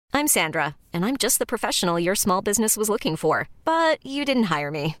I'm Sandra, and I'm just the professional your small business was looking for. But you didn't hire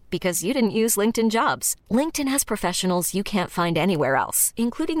me because you didn't use LinkedIn Jobs. LinkedIn has professionals you can't find anywhere else,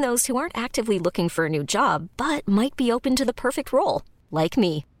 including those who aren't actively looking for a new job, but might be open to the perfect role, like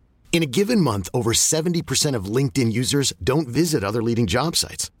me. In a given month, over 70% of LinkedIn users don't visit other leading job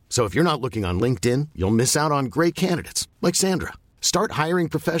sites. So if you're not looking on LinkedIn, you'll miss out on great candidates like Sandra. Start hiring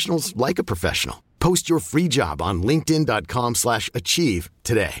professionals like a professional. Post your free job on linkedin.com/achieve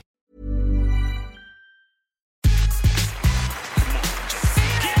today.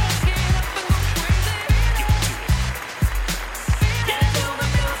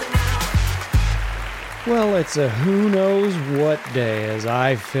 Well, it's a who knows what day as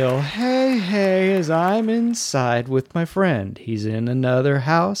I feel hey as I'm inside with my friend. He's in another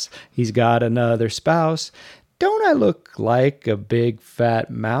house. He's got another spouse. Don't I look like a big fat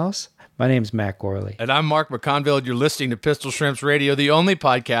mouse? My name's Matt Gorley. And I'm Mark McConville. You're listening to Pistol Shrimps Radio, the only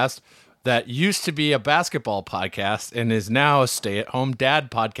podcast that used to be a basketball podcast and is now a stay-at-home dad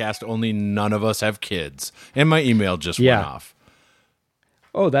podcast, only none of us have kids. And my email just went off.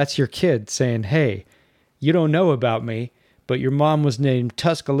 Oh, that's your kid saying, hey, you don't know about me, but your mom was named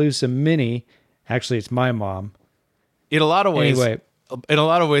Tuscaloosa Minnie. Actually, it's my mom. In a lot of ways, anyway,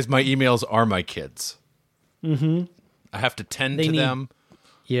 my emails are my kids. Mm-hmm. I have to tend to them.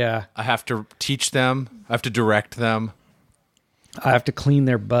 Yeah. I have to teach them. I have to direct them. I have to clean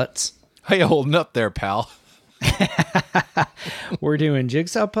their butts. How you holding up there, pal? We're doing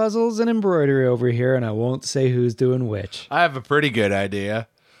jigsaw puzzles and embroidery over here, and I won't say who's doing which. I have a pretty good idea.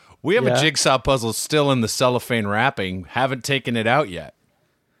 We have a jigsaw puzzle still in the cellophane wrapping. Haven't taken it out yet.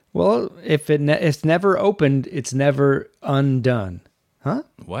 Well, if it's never opened, it's never undone. Huh?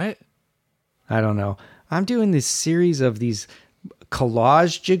 What? I don't know. I'm doing this series of these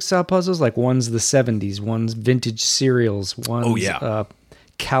collage jigsaw puzzles, like one's the 70s, one's vintage cereals, one's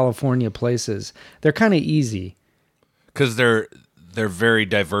California places. They're kind of easy. Because they're very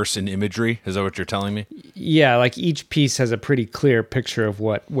diverse in imagery. Is that what you're telling me? Yeah, like each piece has a pretty clear picture of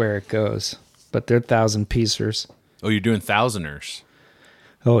where it goes. But they're 1,000-piecers. Oh, you're doing thousanders.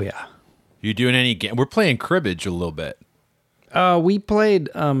 Oh, yeah. You doing any game? We're playing cribbage a little bit. We played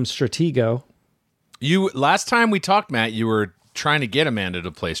Stratego. Last time we talked, Matt, you were trying to get Amanda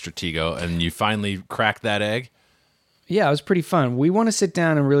to play Stratego, and you finally cracked that egg? Yeah, it was pretty fun. We want to sit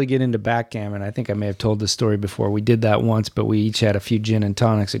down and really get into backgammon. I think I may have told this story before. We did that once, but we each had a few gin and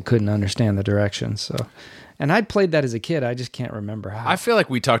tonics and couldn't understand the directions. So, and I'd played that as a kid. I just can't remember how. I feel like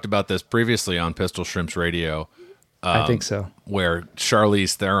we talked about this previously on Pistol Shrimps Radio. I think so. Where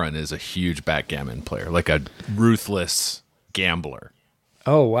Charlize Theron is a huge backgammon player, like a ruthless gambler.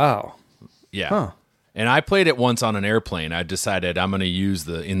 Oh, wow. Yeah. Huh. And I played it once on an airplane. I decided I'm going to use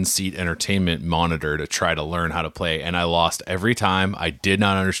the in-seat entertainment monitor to try to learn how to play, and I lost every time. I did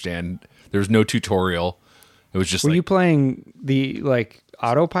not understand. There was no tutorial. It was just Were you playing the,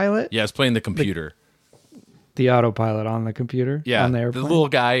 autopilot? Yeah, I was playing the computer. The autopilot on the computer? Yeah, on the airplane? The little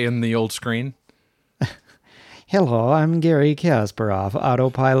guy in the old screen. Hello, I'm Gary Kasparov,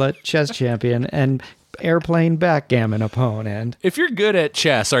 autopilot, chess champion, and airplane backgammon opponent. If you're good at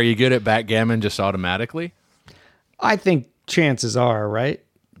chess, are you good at backgammon just automatically? I think chances are, right?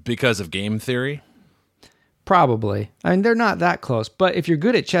 Because of game theory? Probably. I mean, they're not that close. But if you're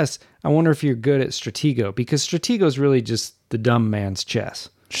good at chess, I wonder if you're good at Stratego, because Stratego is really just the dumb man's chess.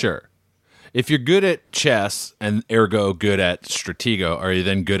 Sure. If you're good at chess and ergo good at Stratego, are you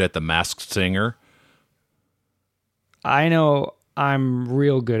then good at the Masked Singer? I know I'm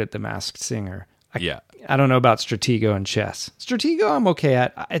real good at the Masked Singer. I don't know about Stratego and chess. Stratego I'm okay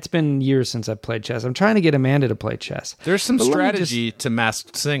at. It's been years since I've played chess. I'm trying to get Amanda to play chess. There's some strategy to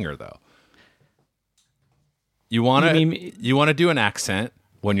Masked Singer, though. You want to do an accent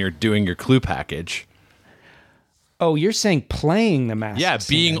when you're doing your clue package. Oh, you're saying playing the Masked Singer. Yeah,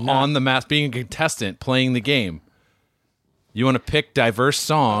 being on the mask, being a contestant, playing the game. You want to pick diverse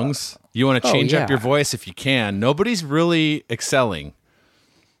songs. You want to change up your voice if you can. Nobody's really excelling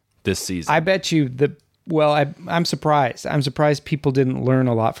this season. I bet you I'm surprised. I'm surprised people didn't learn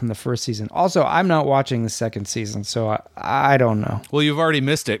a lot from the first season. Also, I'm not watching the second season, so I don't know. Well, you've already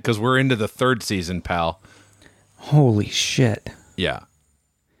missed it because we're into the third season, pal. Holy shit. Yeah.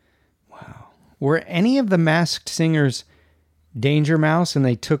 Wow. Were any of the Masked Singers Danger Mouse and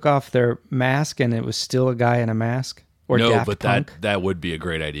they took off their mask and it was still a guy in a mask? Or no, Daft but Punk? that would be a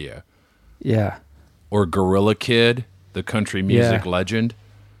great idea. Yeah. Or Gorilla Kid, the country music legend.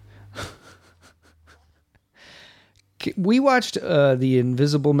 We watched The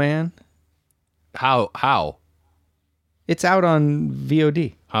Invisible Man. How? It's out on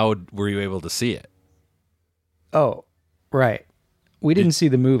VOD. How were you able to see it? Oh, right. We didn't see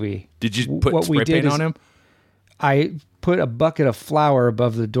the movie. Did you put what spray we did paint is on him? I put a bucket of flour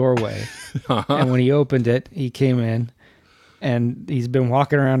above the doorway, and when he opened it, he came in, and he's been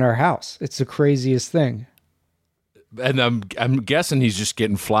walking around our house. It's the craziest thing. And I'm guessing he's just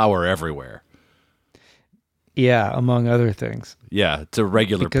getting flour everywhere. Yeah, among other things. Yeah, it's a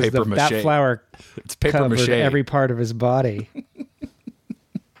regular Because paper mache. that flour It's paper covered mache. every part of his body.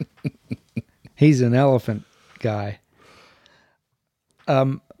 He's an elephant guy.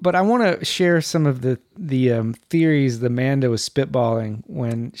 But I want to share some of the theories the Manda was spitballing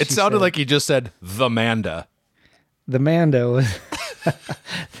when It sounded like he just said the Manda. the Manda was.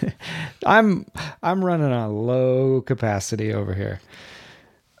 I'm running on low capacity over here.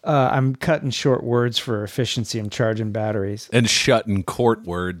 I'm cutting short words for efficiency. I'm charging batteries. And shutting court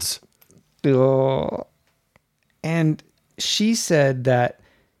words. Ugh. And she said that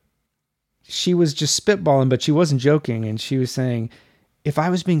she was just spitballing, but she wasn't joking. And she was saying, if I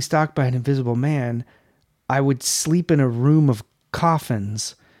was being stalked by an invisible man, I would sleep in a room of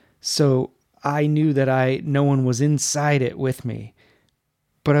coffins. So I knew that no one was inside it with me.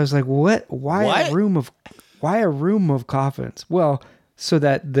 But I was like, what? Why a room of coffins? Well, so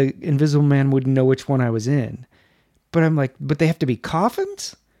that the invisible man wouldn't know which one I was in. But I'm like, but they have to be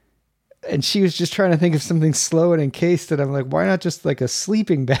coffins? And she was just trying to think of something slow and encased. And I'm like, why not just like a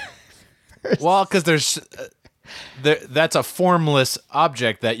sleeping bag? Well, because that's a formless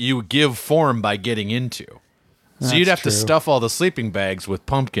object that you give form by getting into. So you'd have to stuff all the sleeping bags with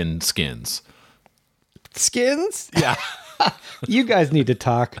pumpkin skins. Skins? Yeah. You guys need to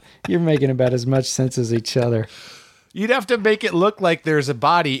talk. You're making about as much sense as each other. You'd have to make it look like there's a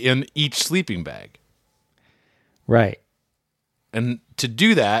body in each sleeping bag. Right. And to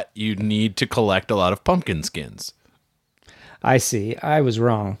do that, you need to collect a lot of pumpkin skins. I see. I was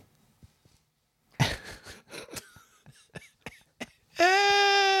wrong.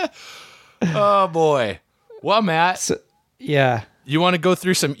 Oh, boy. Well, Matt, So, yeah. you want to go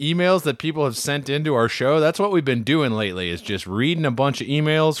through some emails that people have sent into our show? That's what we've been doing lately, is just reading a bunch of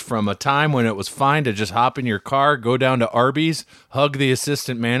emails from a time when it was fine to just hop in your car, go down to Arby's, hug the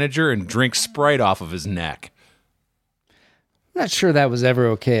assistant manager, and drink Sprite off of his neck. I'm not sure that was ever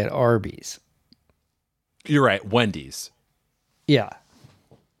okay at Arby's. You're right, Wendy's. Yeah.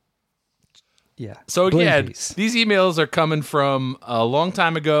 Yeah. So again, Blinkies. these emails are coming from a long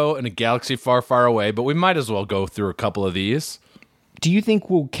time ago in a galaxy far, far away, but we might as well go through a couple of these. Do you think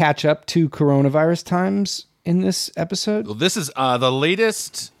we'll catch up to coronavirus times in this episode? Well, this is the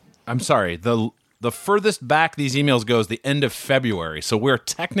latest. I'm sorry, the furthest back these emails go is the end of February, so we're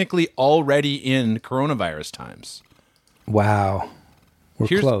technically already in coronavirus times. Wow.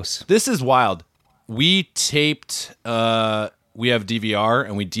 We're close. This is wild. We taped. We have DVR,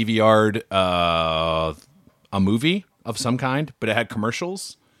 and we DVR'd a movie of some kind, but it had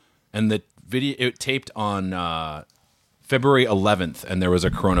commercials, and the video it taped on February 11th, and there was a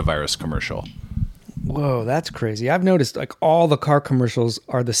coronavirus commercial. Whoa, that's crazy. I've noticed like all the car commercials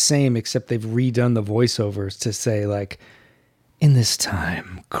are the same, except they've redone the voiceovers to say like, in this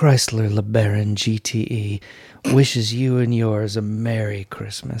time, Chrysler LeBaron GTE wishes you and yours a Merry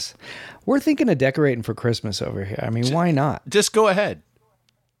Christmas. We're thinking of decorating for Christmas over here. I mean, why not? Just go ahead.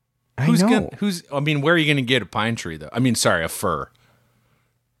 I know. I mean, where are you going to get a pine tree, though? I mean, sorry, a fir.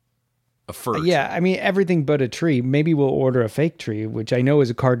 A fir. Yeah, I mean, everything but a tree. Maybe we'll order a fake tree, which I know is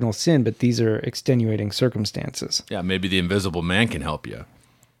a cardinal sin, but these are extenuating circumstances. Yeah, maybe the Invisible Man can help you.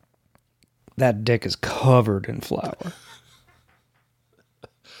 That dick is covered in flour.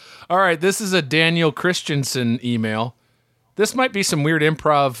 All right, this is a Daniel Christensen email. This might be some weird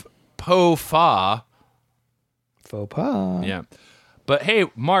improv po-fa. Faux pas. Yeah. But hey,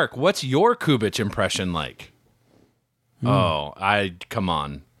 Mark, what's your Kubich impression like? Oh, come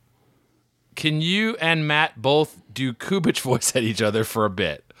on. Can you and Matt both do Kubich voice at each other for a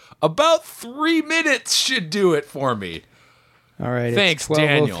bit? About 3 minutes should do it for me. All right. Thanks, it's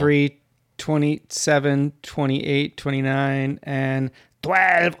Daniel. 12:03, 27, 28, 29, and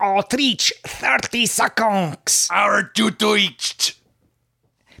 12:03, 30 seconds. Our Deutsch.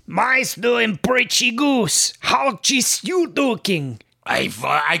 Mine's doing pretty goose. How is you doing?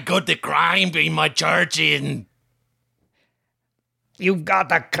 I got the crime in my church in. You've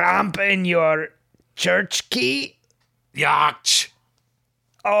got a cramp in your church key? Yacht.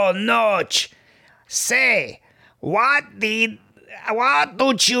 Oh, no. Say, what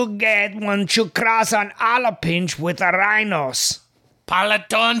don't you get when you cross an alapinch with a rhinos?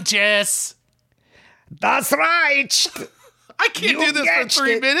 Palatonches. That's right. I can't do this for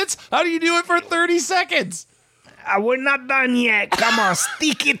 3 minutes. How do you do it for 30 seconds? We're not done yet. Come on,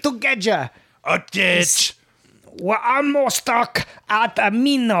 stick it together. A ditch. We're almost stuck at a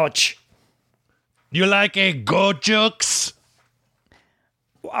minute. You like a go jokes?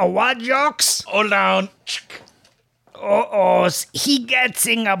 What jokes? Hold on. Oh, he gets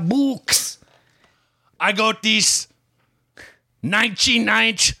in a books. I got these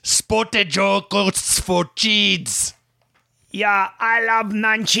 99 spotted jokes for kids. Yeah, I love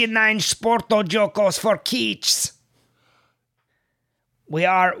 99 Sporto Jokos for kids. We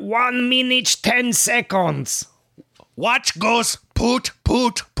are 1 minute 10 seconds. What goes put.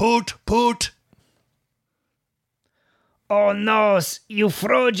 Oh no, you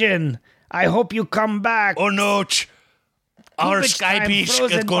frozen. I hope you come back. Oh no, our Which Skype time is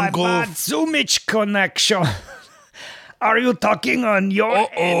frozen gonna by go. bad Zoomich connection. Are you talking on your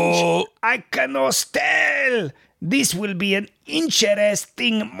end? I cannot tell. This will be an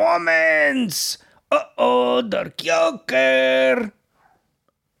interesting moment. Der Joker.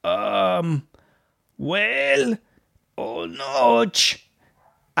 Well, oh no.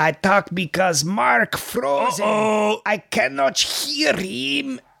 I talk because Mark frozen. I cannot hear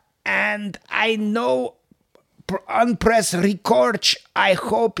him, and I know unpress record. I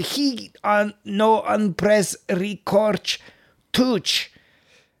hope he no unpress record touch.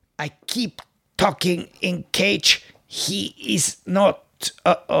 I keep talking in case he is not.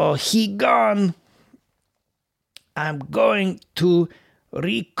 He gone. I'm going to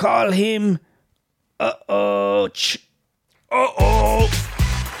recall him.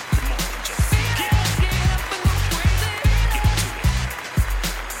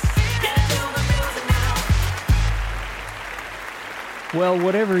 Well,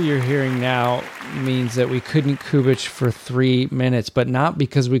 whatever you're hearing now means that we couldn't Kubich for 3 minutes, but not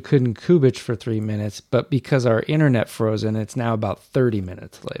because we couldn't Kubich for 3 minutes, but because our internet froze and it's now about 30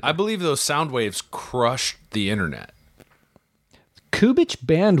 minutes later. I believe those sound waves crushed the internet. Kubich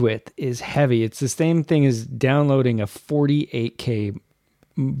bandwidth is heavy. It's the same thing as downloading a 48K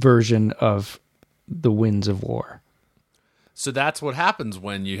version of The Winds of War. So that's what happens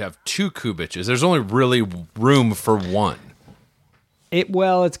when you have 2 Kubiches. There's only really room for one.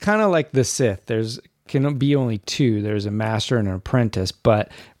 It's kind of like the Sith. There's can be only 2. There's a master and an apprentice, but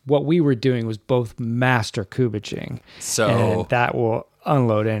what we were doing was both master Kubiching. And that will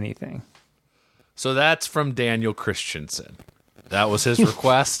unload anything. So that's from Daniel Christensen. That was his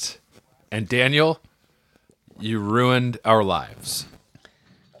request. And Daniel, you ruined our lives.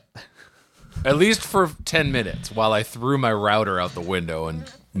 At least for 10 minutes while I threw my router out the window and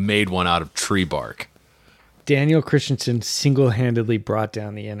made one out of tree bark. Daniel Christensen single-handedly brought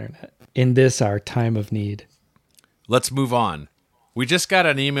down the internet in this, our time of need. Let's move on. We just got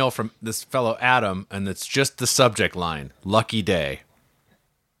an email from this fellow Adam, and it's just the subject line, Lucky Day.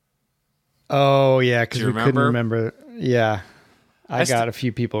 Oh, yeah, because we couldn't remember? remember. Yeah, I got a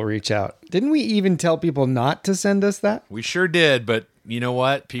few people reach out. Didn't we even tell people not to send us that? We sure did, but you know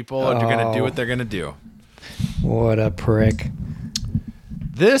what? People are going to do what they're going to do. What a prick.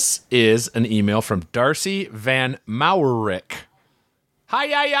 This is an email from Darcy Van Maurik.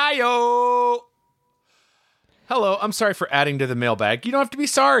 Hi-yi-yi-yo! Hello, I'm sorry for adding to the mailbag. You don't have to be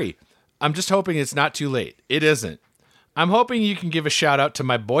sorry. I'm just hoping it's not too late. It isn't. I'm hoping you can give a shout out to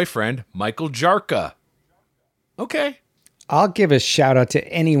my boyfriend, Michael Jarka. Okay. I'll give a shout out to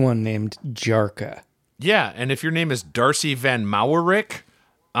anyone named Jarka. Yeah, and if your name is Darcy Van Maurik,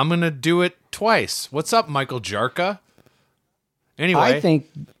 I'm going to do it twice. What's up, Michael Jarka? Anyway, I think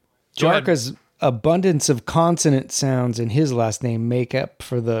Jarka's abundance of consonant sounds in his last name make up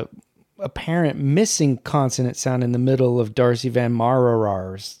for the apparent missing consonant sound in the middle of Darcy Van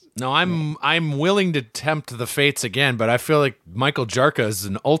Mararar's. No, I'm willing to tempt the fates again, but I feel like Michael Jarka is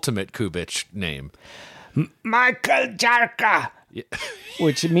an ultimate Kubich name. Michael Jarka.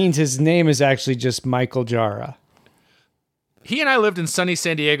 Which means his name is actually just Michael Jara. He and I lived in sunny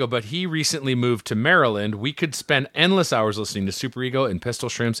San Diego, but he recently moved to Maryland. We could spend endless hours listening to Super Ego and Pistol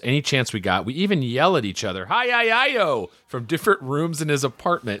Shrimps any chance we got. We even yell at each other, hi-yi-yi-yo, from different rooms in his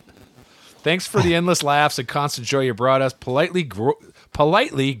apartment. Thanks for the endless laughs and constant joy you brought us. Politely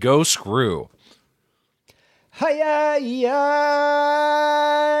go screw. Hi-yi-yi-yo.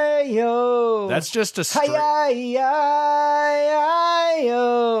 That's just a Hi-yi-yi-yo.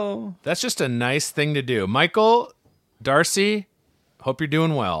 That's just a nice thing to do. Michael, Darcy, hope you're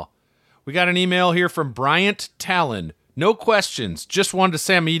doing well. We got an email here from Bryant Talon. No questions. Just wanted to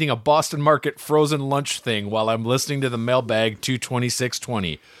say I'm eating a Boston Market frozen lunch thing while I'm listening to the mailbag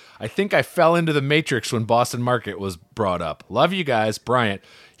 22620. I think I fell into the Matrix when Boston Market was brought up. Love you guys, Bryant.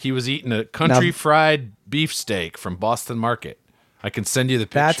 He was eating a country fried beefsteak from Boston Market. I can send you the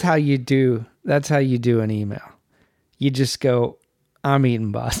picture. That's how you do an email. You just go, I'm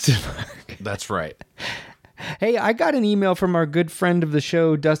eating Boston Market. That's right. Hey, I got an email from our good friend of the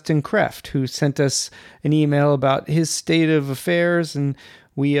show, Dustin Kreft, who sent us an email about his state of affairs, and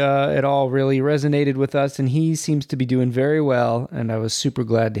it all really resonated with us, and he seems to be doing very well, and I was super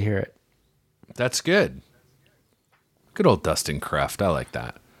glad to hear it. That's good. Good old Dustin Kreft. I like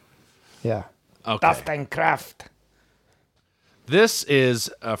that. Yeah. Okay. Dustin Kraft. This is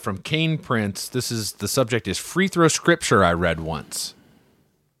from Kane Prince. The subject is free throw scripture I read once.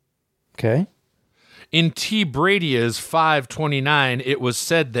 Okay. In T. Brady's 529, it was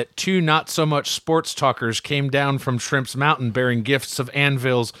said that 2 not-so-much sports talkers came down from Shrimp's Mountain bearing gifts of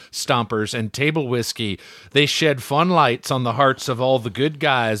anvils, stompers, and table whiskey. They shed fun lights on the hearts of all the good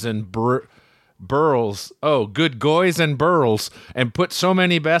guys and good goys and burls, and put so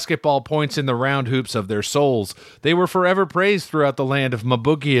many basketball points in the round hoops of their souls. They were forever praised throughout the land of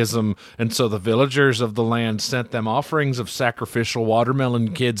Maboogiism, and so the villagers of the land sent them offerings of sacrificial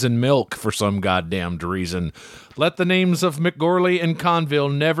watermelon kids and milk for some goddamned reason. Let the names of McGorley and Conville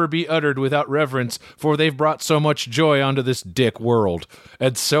never be uttered without reverence, for they've brought so much joy onto this dick world.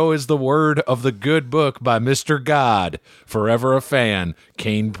 And so is the word of the good book by Mr. God. Forever a fan,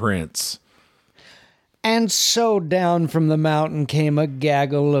 Kane Prince. And so down from the mountain came a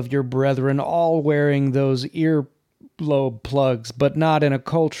gaggle of your brethren, all wearing those earlobe plugs, but not in a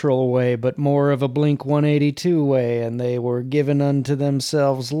cultural way, but more of a Blink-182 way, and they were given unto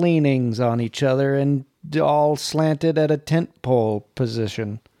themselves leanings on each other, and all slanted at a tent pole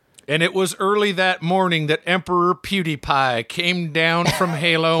position. And it was early that morning that Emperor PewDiePie came down from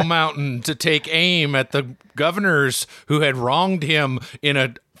Halo Mountain to take aim at the governors who had wronged him in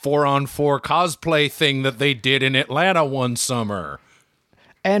a 4-on-4 cosplay thing that they did in Atlanta one summer.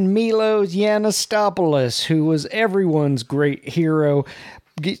 And Milos Yiannopoulos, who was everyone's great hero,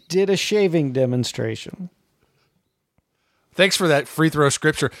 did a shaving demonstration. Thanks for that free throw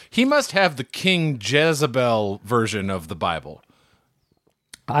scripture. He must have the King Jezebel version of the Bible.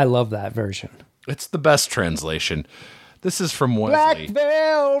 I love that version. It's the best translation. This is from Black Wesley.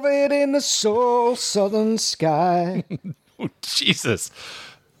 velvet in the soul southern sky. Oh, Jesus.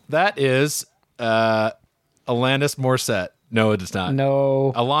 That is Alanis Morissette. No, it is not.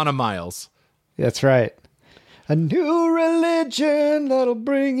 No. Alana Miles. That's right. A new religion that'll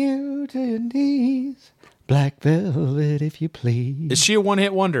bring you to your knees. Black velvet, if you please. Is she a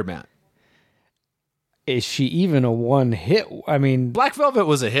one-hit wonder, Matt? Is she even a one hit? I mean, Black Velvet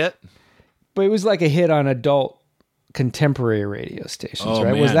was a hit. but it was like a hit on adult contemporary radio stations, Oh,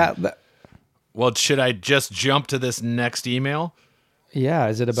 right? man. Was that? Well, should I just jump to this next email? Yeah.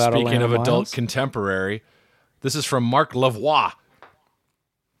 Is it about Speaking Alana of adult Miles? contemporary, this is from Mark Lavoie.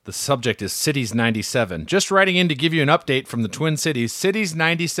 The subject is Cities 97. Just writing in to give you an update from the Twin Cities. Cities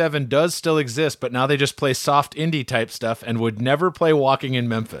 97 does still exist, but now they just play soft indie type stuff and would never play Walking in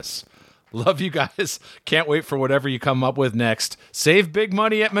Memphis. Love you guys. Can't wait for whatever you come up with next. Save big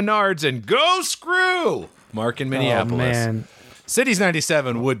money at Menards and go screw! Mark in Minneapolis. Oh, man. Cities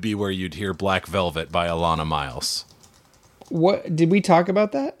 97 would be where you'd hear Black Velvet by Alana Miles. What did we talk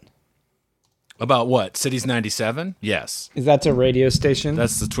about that? About what? Cities 97? Yes. Is that a radio station?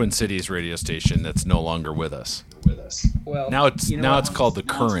 That's the Twin Cities radio station that's no longer with us. well, Now it's called The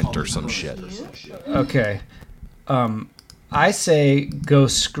Current or some shit. okay. I say go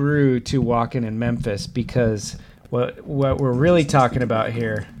screw to Walkin' in Memphis because what we're really talking about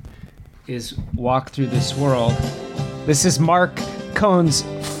here is Walk Through This World. This is Mark Cohn's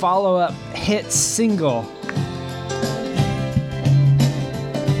follow-up hit single.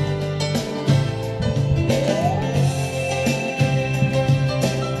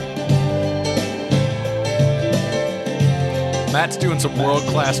 Matt's doing some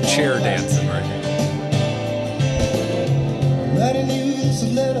world-class chair dancing right here. Writing you this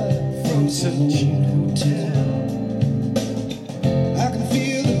letter from such a hotel. I can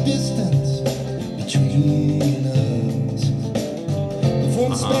feel the distance between us.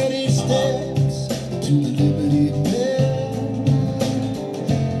 From Spanish Steps to the Liberty Bell.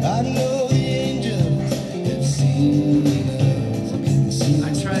 I know the angels have seen us. I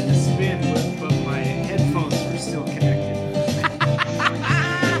tried to spin, but my headphones were still connected.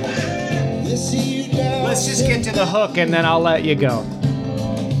 They see you down. Let's just get to the hook and then I'll let you go.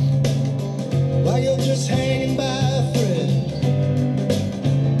 While you're just hanging by a thread.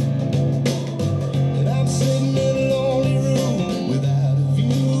 And I'm sitting in a lonely room without a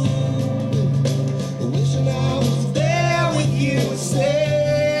view. Wishing I was there with you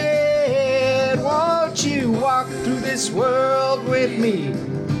instead. Won't you walk through this world with me?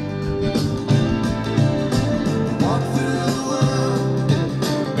 Walk through the world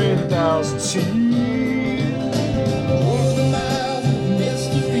In 1,000 seas. over the miles of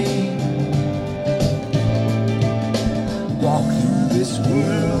mystery.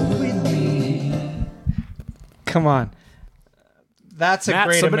 Come on. That's a Matt,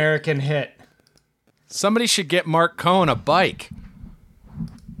 great somebody- American hit. Somebody should get Mark Cohn a bike.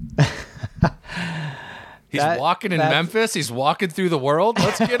 He's walking in Memphis. He's walking through the world.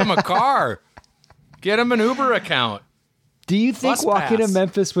 Let's get him a car. Get him an Uber account. Do you think Bus Walking to pass.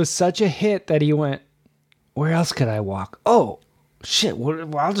 Memphis was such a hit that he went, where else could I walk? Oh, shit.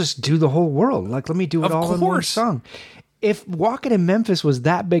 Well, I'll just do the whole world. Like, let me do it Of all in one course. song. If Walking in Memphis was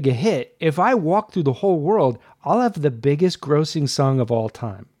that big a hit, if I walk through the whole world, I'll have the biggest grossing song of all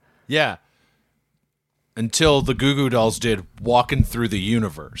time. Yeah. Until the Goo Goo Dolls did Walking Through the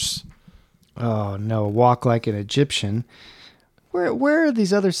Universe. Oh, no. Walk Like an Egyptian. Where are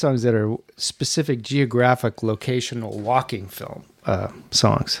these other songs that are specific geographic locational walking film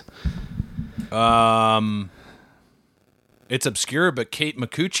songs? It's obscure, but Kate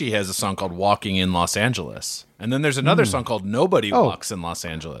Micucci has a song called Walking in Los Angeles. And then there's another song called Nobody Walks in Los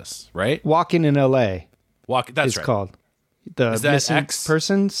Angeles, right? Walking in L.A. That's It's right. called. The Is that Missing X?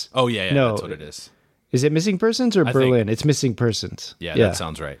 Persons? Oh, yeah, No. that's what it is. Is it Missing Persons or I Berlin? think- It's Missing Persons. Yeah, that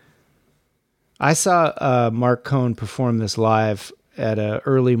sounds right. I saw Mark Cohn perform this live at a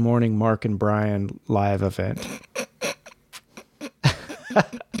early morning Mark and Brian live event.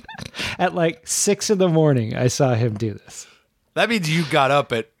 At like 6 a.m, I saw him do this. That means you got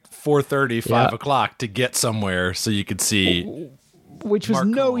up at 4:30, 5 Yeah. o'clock to get somewhere so you could see, Which was Mark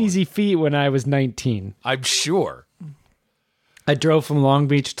no Cohn. easy feat when I was 19. I'm sure. I drove from Long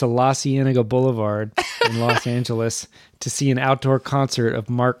Beach to La Cienega Boulevard in Los Angeles to see an outdoor concert of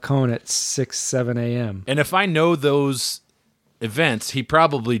Mark Cohn at 6, 7 a.m. And if I know those events, he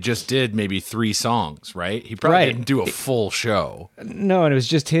probably just did maybe 3 songs, right? He probably Right. didn't do a full show. No, and it was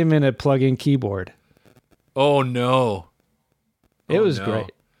just him and a plug-in keyboard. Oh, no. It Oh, was no.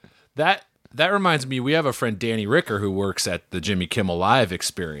 great. That reminds me, we have a friend, Danny Ricker, who works at the Jimmy Kimmel Live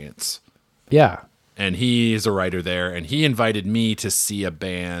Experience. Yeah. And he is a writer there, and he invited me to see a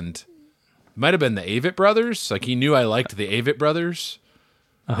band. It might have been the Avett Brothers. Like, he knew I liked the Avett Brothers.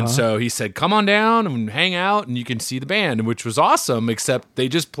 And so he said, come on down and hang out, and you can see the band, which was awesome, except they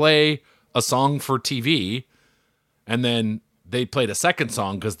just play a song for TV, and then they played a second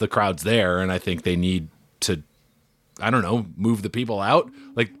song because the crowd's there, and I think they need to, I don't know, move the people out.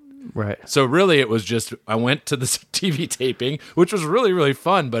 Like, Right. so really, it was just I went to this TV taping, which was really, really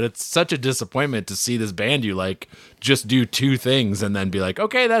fun. But it's such a disappointment to see this band you like just do 2 things and then be like,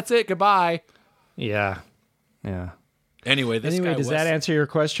 okay, that's it, goodbye. Yeah. Yeah. Anyway, this guy Does that answer your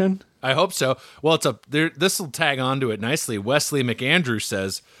question? I hope so. Well, this will tag onto it nicely. Wesley McAndrew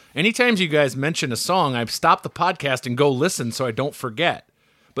says, anytime you guys mention a song, I stop the podcast and go listen so I don't forget.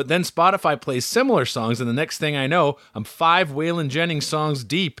 But then Spotify plays similar songs, and the next thing I know, I'm 5 Waylon Jennings songs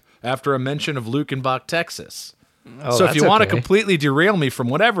deep after a mention of Lukenbach, Texas. So if you want to completely derail me from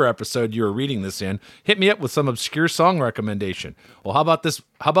whatever episode you were reading this in, hit me up with some obscure song recommendation. Well, how about this?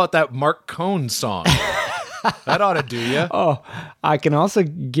 How about that Mark Cohn song? That ought to do you. Oh, I can also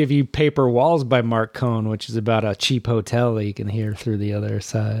give you Paper Walls by Mark Cohn, which is about a cheap hotel that you can hear through the other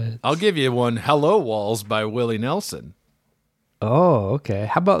side. I'll give you one, Hello Walls by Willie Nelson. Oh, okay.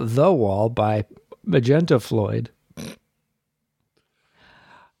 How about The Wall by Magenta Floyd?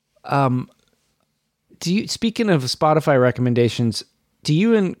 Speaking of Spotify recommendations, do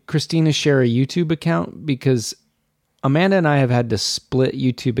you and Christina share a YouTube account? Because Amanda and I have had to split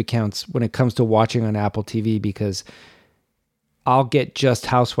YouTube accounts when it comes to watching on Apple TV, because I'll get just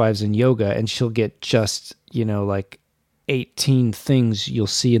Housewives and Yoga, and she'll get just, like 18 things you'll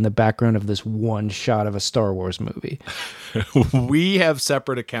see in the background of this one shot of a Star Wars movie. We have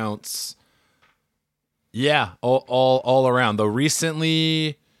separate accounts. Yeah, all around. Though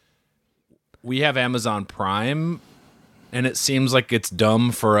recently we have Amazon Prime, and it seems like it's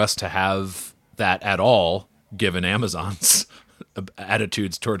dumb for us to have that at all, given Amazon's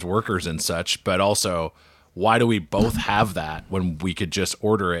attitudes towards workers and such. But also, why do we both have that when we could just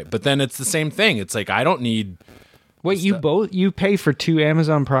order it? But then it's the same thing. It's like, I don't need... Wait, you pay for 2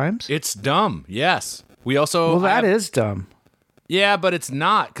 Amazon Primes? It's dumb, yes. We also... Well, that is dumb. Yeah, but it's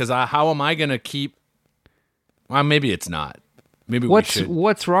not, because how am I going to keep... Well, maybe it's not. Maybe we should.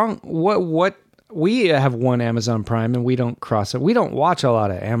 What's wrong? What? We have 1 Amazon Prime, and we don't cross it. We don't watch a lot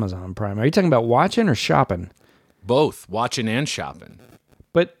of Amazon Prime. Are you talking about watching or shopping? Both, watching and shopping.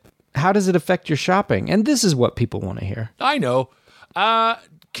 But how does it affect your shopping? And this is what people want to hear. I know.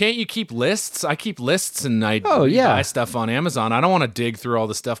 Can't you keep lists? I keep lists, and I yeah. buy stuff on Amazon. I don't want to dig through all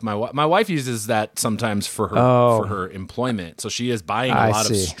the stuff. My wife uses that sometimes for her employment, so she is buying a lot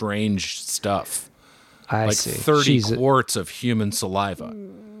of strange stuff. I like see. 30 quarts of human saliva.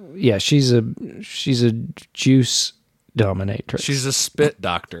 Yeah, she's a juice dominatrix. She's a spit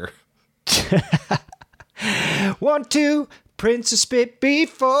doctor. Want to Prince of Spit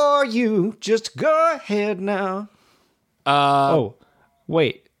before you. Just go ahead now.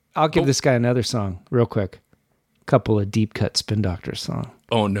 Wait. I'll give this guy another song real quick. Couple of deep cut Spin Doctors song.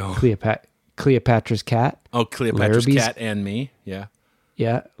 Oh, no. Cleopatra's Cat. Oh, Cleopatra's Larrabee's, Cat and Me. Yeah.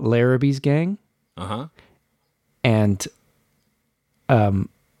 Yeah. Larrabee's Gang. Uh-huh. And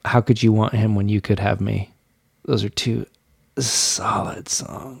How Could You Want Him When You Could Have Me? Those are two solid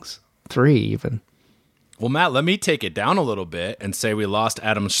songs. 3 even. Well, Matt, let me take it down a little bit and say we lost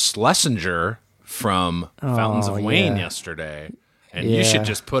Adam Schlesinger from Fountains of Wayne yesterday. And you should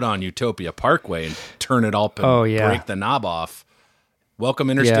just put on Utopia Parkway and turn it up and break the knob off. Welcome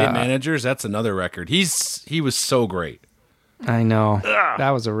Interstate Managers. That's another record. He was so great. I know.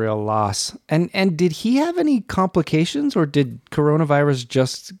 That was a real loss. And did he have any complications, or did coronavirus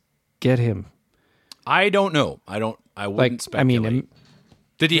just get him? I don't know. I wouldn't speculate.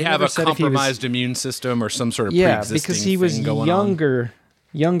 Did he have a compromised immune system or some sort of pre-existing because he was thing going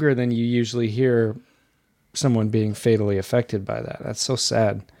younger than you usually hear someone being fatally affected by that. That's so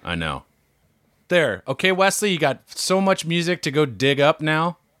sad. I know. There. Okay, Wesley, you got so much music to go dig up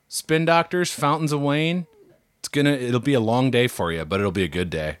now. Spin Doctors, Fountains of Wayne. It'll be a long day for you, but it'll be a good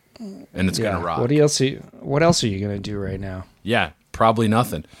day. And it's gonna rock. What else are you gonna do right now? Yeah, probably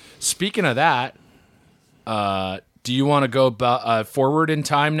nothing. Speaking of that, do you want to go forward in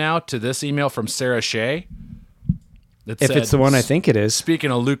time now to this email from Sarah Shea? If it's the one I think it is.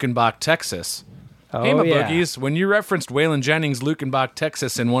 Speaking of Lukenbach, Texas. Hey, my boogies, when you referenced Waylon Jennings' Lukenbach,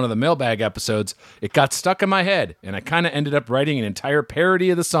 Texas in one of the mailbag episodes, it got stuck in my head, and I kind of ended up writing an entire parody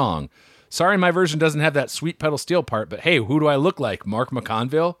of the song. Sorry my version doesn't have that sweet pedal steel part, but hey, who do I look like, Mark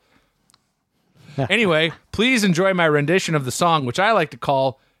McConville? Anyway, please enjoy my rendition of the song, which I like to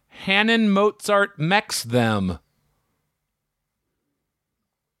call Hannon Mozart Mechs Them.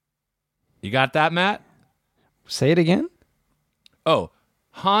 You got that, Matt? Say it again? Oh,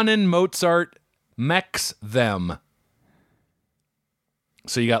 Hannon Mozart Mechs Them.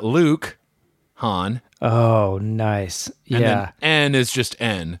 So you got Luke, Han. Oh, nice. Yeah. And then N is just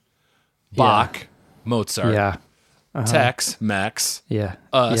N. Bach, Mozart. Yeah. Tex, Mex. Yeah.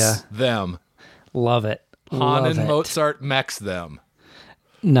 Us, them. Love it. Han and Mozart Mex them.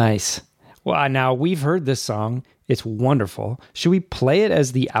 Nice. Well, now we've heard this song. It's wonderful. Should we play it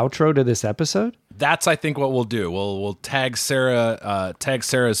as the outro to this episode? That's, I think, what we'll do. We'll tag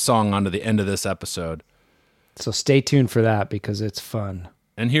Sarah's song onto the end of this episode. So stay tuned for that because it's fun.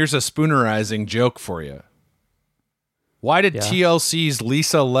 And here's a spoonerizing joke for you. Why did TLC's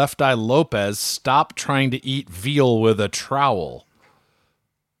Lisa Left Eye Lopez stop trying to eat veal with a trowel?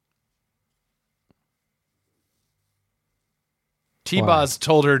 T-Boz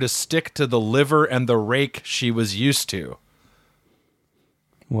told her to stick to the liver and the rake she was used to.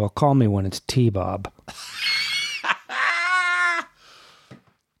 Well, call me when it's T-Bob.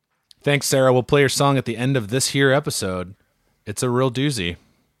 Thanks, Sarah. We'll play your song at the end of this here episode. It's a real doozy.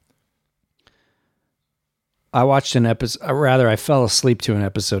 I watched an episode, I fell asleep to an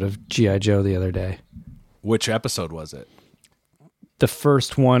episode of G.I. Joe the other day. Which episode was it? The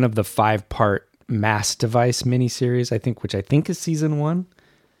first one of the 5-part Mass Device miniseries, which I think is season 1.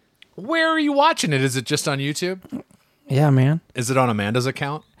 Where are you watching it? Is it just on YouTube? Yeah, man. Is it on Amanda's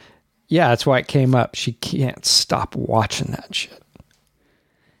account? Yeah, that's why it came up. She can't stop watching that shit.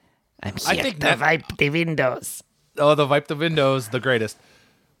 I'm here to wipe the windows. Oh, the wipe the windows, the greatest.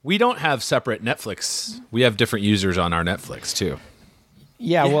 We don't have separate Netflix. We have different users on our Netflix, too.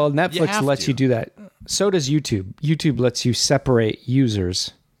 Yeah, well, Netflix lets you do that. So does YouTube. YouTube lets you separate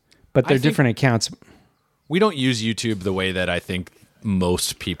users, but they're different accounts. We don't use YouTube the way that I think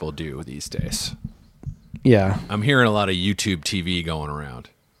most people do these days. Yeah. I'm hearing a lot of YouTube TV going around.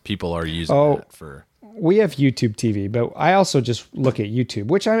 People are using that for... We have YouTube TV, but I also just look at YouTube,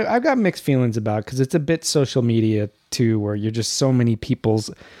 which I've got mixed feelings about because it's a bit social media too, where you're just so many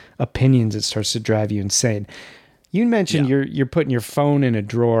people's opinions, it starts to drive you insane. You mentioned you're putting your phone in a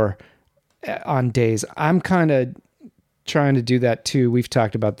drawer on days. I'm kind of trying to do that too. We've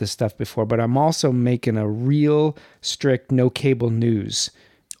talked about this stuff before, but I'm also making a real strict no cable news.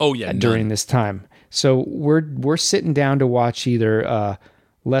 Oh yeah, during this time. So we're sitting down to watch either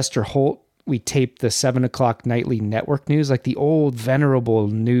Lester Holt. We taped the 7:00 nightly network news, like the old venerable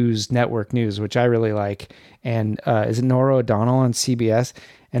news network news, which I really like. And is it Nora O'Donnell on CBS?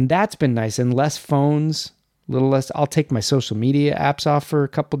 And that's been nice. And less phones, a little less. I'll take my social media apps off for a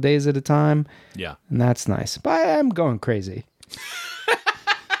couple days at a time. Yeah. And that's nice. But I'm going crazy.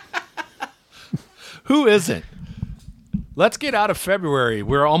 Who isn't? Let's get out of February.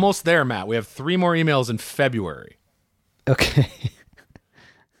 We're almost there, Matt. We have 3 more emails in February. Okay.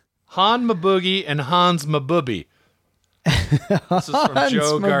 Han Maboogie and Hans Mabooby. This is from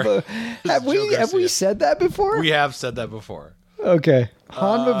Joe Garcia. Have we said that before? We have said that before. Okay.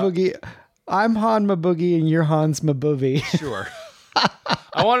 Han Maboogie. I'm Han Maboogie and you're Hans Maboogie. Sure.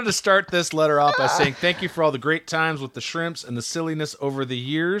 I wanted to start this letter off by saying thank you for all the great times with the shrimps and the silliness over the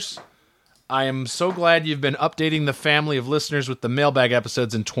years. I am so glad you've been updating the family of listeners with the mailbag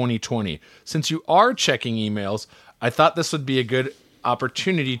episodes in 2020. Since you are checking emails, I thought this would be a good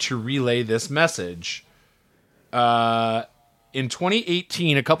opportunity to relay this message. In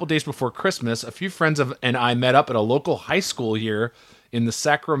 2018, a couple days before Christmas, a few friends and I met up at a local high school here in the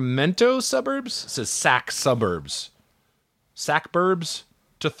Sacramento suburbs. It says Sac suburbs. Sacburbs,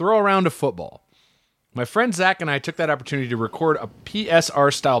 to throw around a football. My friend Zach and I took that opportunity to record a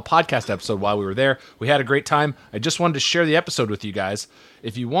PSR-style podcast episode while we were there. We had a great time. I just wanted to share the episode with you guys.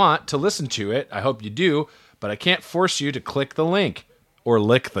 If you want to listen to it, I hope you do, but I can't force you to click the link or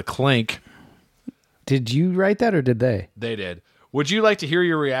lick the clink. Did you write that or did they? They did. Would like to hear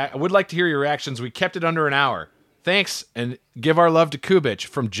your reactions. We kept it under an hour. Thanks, and give our love to Kubich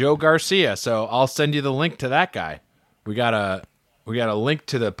from Joe Garcia. So I'll send you the link to that guy. We got a link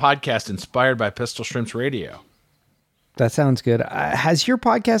to the podcast inspired by Pistol Shrimps Radio. That sounds good. Has your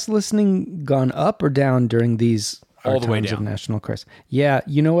podcast listening gone up or down during these all the way times down of national crisis? Yeah,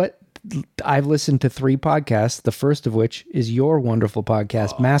 you know what? I've listened to 3 podcasts, the first of which is your wonderful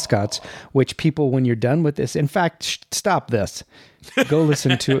podcast, Mascots, which people, when you're done with this, in fact, stop this. Go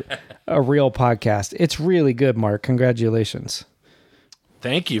listen to a real podcast. It's really good, Mark. Congratulations.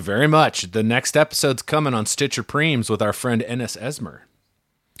 Thank you very much. The next episode's coming on Stitcher Preems with our friend Ennis Esmer.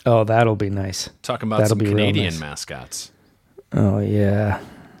 Oh, that'll be nice. Talking about some Canadian mascots. Oh, yeah.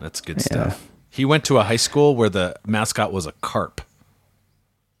 That's good stuff. He went to a high school where the mascot was a carp.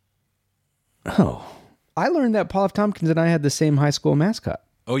 Oh, I learned that Paul F. Tompkins and I had the same high school mascot.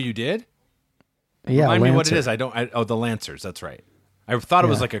 Oh, you did? Yeah, Remind me what it Lancer. is. The Lancers. That's right. I thought it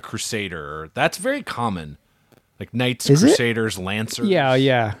was like a Crusader. That's very common. Like Knights, Is it? Crusaders, Lancers.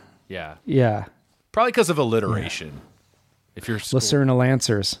 Yeah. Probably because of alliteration. If you're Lacerna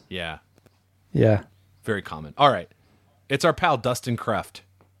Lancers. Yeah. Yeah. Very common. All right. It's our pal Dustin Kreft.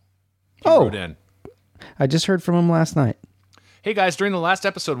 He Oh. wrote in. I just heard from him last night. Hey guys, during the last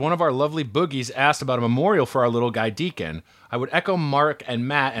episode, one of our lovely boogies asked about a memorial for our little guy Deacon. I would echo Mark and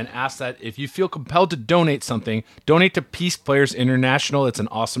Matt and ask that if you feel compelled to donate something, donate to Peace Players International. It's an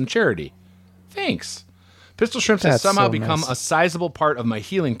awesome charity. Thanks. Pistol Shrimps has That's somehow so become nice. a sizable part of my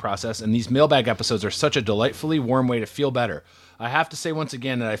healing process, and these mailbag episodes are such a delightfully warm way to feel better. I have to say once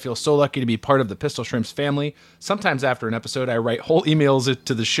again that I feel so lucky to be part of the Pistol Shrimps family. Sometimes after an episode, I write whole emails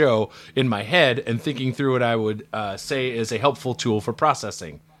to the show in my head and thinking through what I would say is a helpful tool for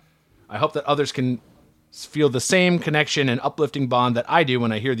processing. I hope that others can feel the same connection and uplifting bond that I do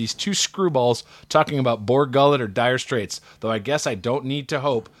when I hear these two screwballs talking about Borg Gullet or Dire Straits, though I guess I don't need to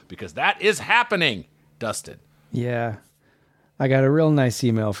hope because that is happening. Dustin. Yeah. I got a real nice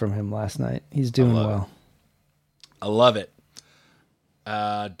email from him last night. He's doing well. I love it.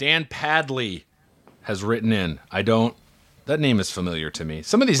 Dan Padley has written in. That name is familiar to me.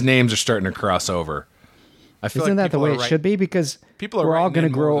 Some of these names are starting to cross over. I feel Isn't like that the people way are it writing- should be? Because people are we're all writing going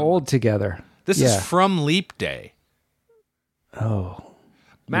to in more grow than old one. together. This is from Leap Day. Oh.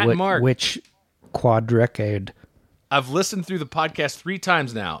 Matt and Mark. Which quadricade? I've listened through the podcast 3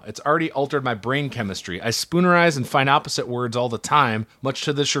 times now. It's already altered my brain chemistry. I spoonerize and find opposite words all the time, much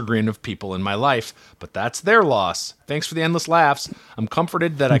to the chagrin of people in my life, but that's their loss. Thanks for the endless laughs. I'm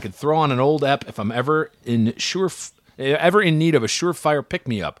comforted that I could throw on an old ep if I'm ever in need of a surefire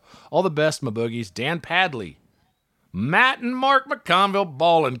pick-me-up. All the best, my boogies. Dan Padley. Matt and Mark McConville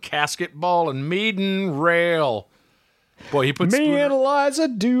ballin', casket ball, and Meaden rail. Boy, he puts Me and Eliza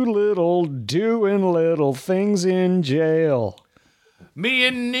Doolittle doing little things in jail. Me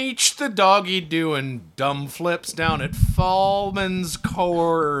and Nietzsche the doggy doing dumb flips down at Fallman's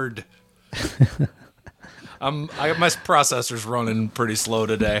Cord. My processor's running pretty slow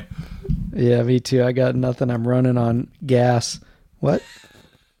today. Yeah, me too. I got nothing. I'm running on gas. What?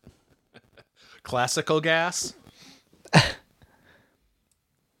 Classical gas?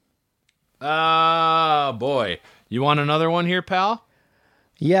 Ah, boy. You want another one here, pal?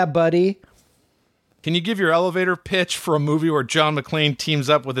 Yeah, buddy. Can you give your elevator pitch for a movie where John McClane teams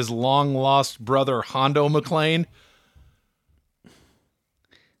up with his long-lost brother, Hondo McClane?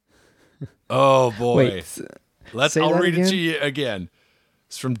 Oh, boy. Wait. I'll read it again? to you again.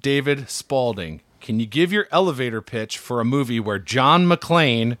 It's from David Spalding. Can you give your elevator pitch for a movie where John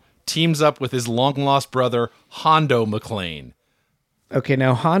McClane teams up with his long-lost brother, Hondo McClane? Okay,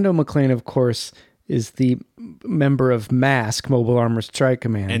 now Hondo McClane, of course, is the member of MASC, Mobile Armored Strike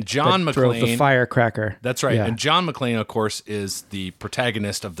Command. And John that drove the McClane- firecracker. That's right. Yeah. And John McClane, of course, is the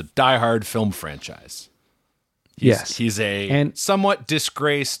protagonist of the Die Hard film franchise. Yes. He's a And- somewhat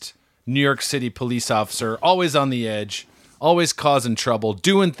disgraced New York City police officer, always on the edge, always causing trouble,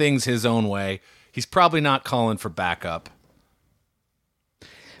 doing things his own way. He's probably not calling for backup.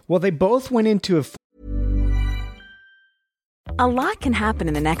 Well, they both went into a A lot can happen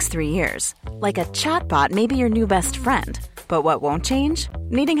in the next 3 years. Like a chatbot may be your new best friend. But what won't change?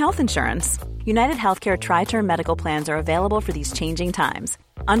 Needing health insurance. United Healthcare Tri-Term Medical Plans are available for these changing times.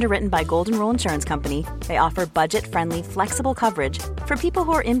 Underwritten by Golden Rule Insurance Company, they offer budget-friendly, flexible coverage for people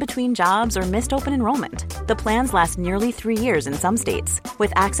who are in between jobs or missed open enrollment. The plans last nearly 3 years in some states,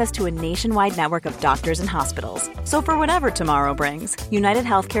 with access to a nationwide network of doctors and hospitals. So for whatever tomorrow brings, United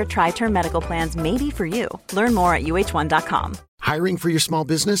Healthcare Tri-Term Medical Plans may be for you. Learn more at uh1.com. Hiring for your small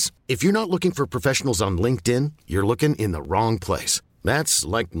business? If you're not looking for professionals on LinkedIn, you're looking in the wrong place. That's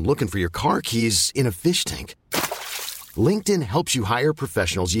like looking for your car keys in a fish tank. LinkedIn helps you hire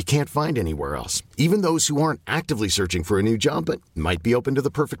professionals you can't find anywhere else, even those who aren't actively searching for a new job but might be open to the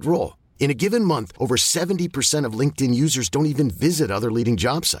perfect role. In a given month, over 70% of LinkedIn users don't even visit other leading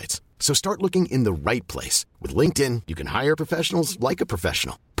job sites. So start looking in the right place. With LinkedIn, you can hire professionals like a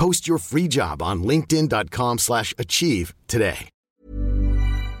professional. Post your free job on linkedin.com/achieve today.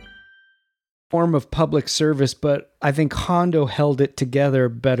 form of public service, but I think Hondo held it together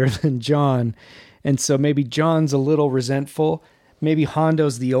better than John. And so maybe John's a little resentful. Maybe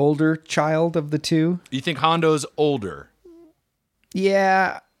Hondo's the older child of the two. You think Hondo's older?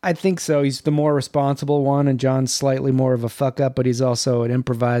 Yeah, I think so. He's the more responsible one, and John's slightly more of a fuck up, but he's also an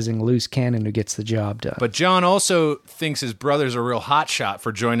improvising loose cannon who gets the job done. But John also thinks his brother's a real hotshot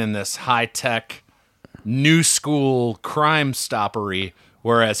for joining this high-tech, new school crime stoppery,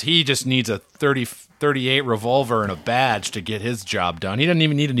 whereas he just needs a 38 revolver and a badge to get his job done. He doesn't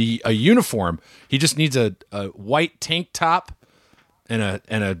even need a uniform. He just needs a white tank top and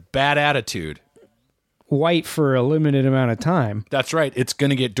a bad attitude. White for a limited amount of time. That's right. It's going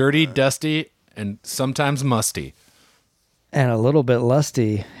to get dirty, dusty, and sometimes musty. And a little bit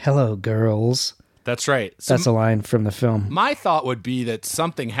lusty. Hello, girls. That's right. So That's a line from the film. my thought would be that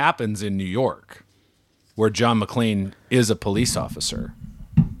something happens in New York where John McClane is a police officer.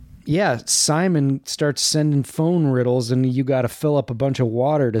 Yeah, Simon starts sending phone riddles, and you got to fill up a bunch of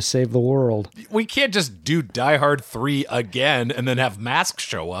water to save the world. We can't just do Die Hard 3 again and then have Mask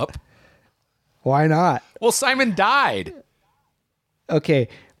show up. Why not? Well, Simon died. Okay,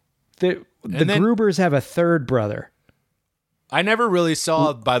 the And then- Grubers have a third brother. I never really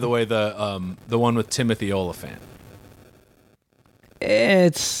saw, by the way, the one with Timothy Oliphant.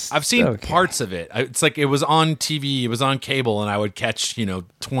 I've seen okay. parts of it. It's like it was on TV, it was on cable, and I would catch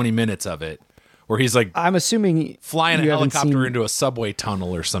 20 minutes of it where he's like I'm assuming flying a you haven't helicopter seen- into a subway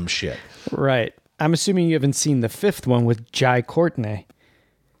tunnel or some shit. Right. I'm assuming you haven't seen the fifth one with Jai Courtney.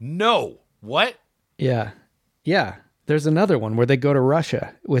 No, what? Yeah. Yeah. There's another one where they go to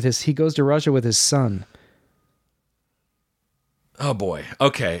Russia he goes to Russia with his son. Oh boy.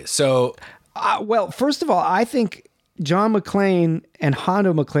 Okay, so Well, first of all, I think John McClane and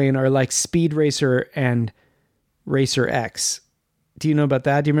Hondo McClane are like Speed Racer and Racer X. Do you know about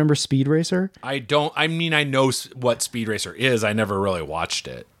that? Do you remember Speed Racer? I don't. I mean, I know what Speed Racer is. I never really watched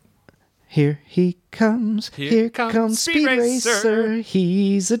it. Here he comes. Here comes Speed Racer.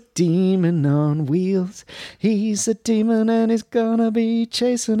 He's a demon on wheels. He's a demon and he's gonna be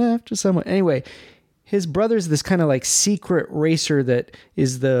chasing after someone. Anyway, his brother's this kind of like secret racer that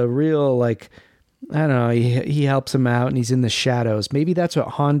is the real, like, I don't know, he helps him out and he's in the shadows. Maybe that's what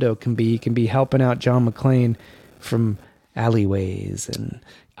Hondo can be. He can be helping out John McClane from alleyways and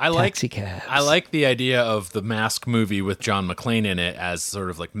taxi cabs. I like the idea of the Mask movie with John McClane in it as sort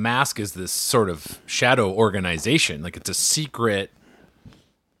of like Mask is this sort of shadow organization. Like it's a secret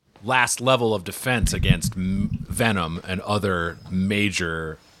last level of defense against Venom and other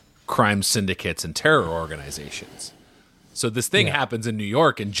major crime syndicates and terror organizations. So this thing happens in New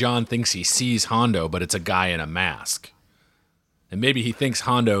York and John thinks he sees Hondo, but it's a guy in a mask. And maybe he thinks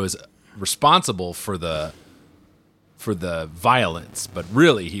Hondo is responsible for the violence, but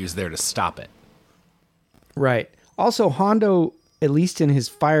really he was there to stop it. Right. Also, Hondo, at least in his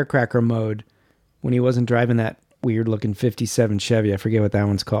firecracker mode, when he wasn't driving that weird-looking 57 Chevy, I forget what that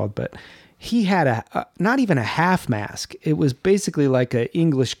one's called, but he had not even a half mask. It was basically like an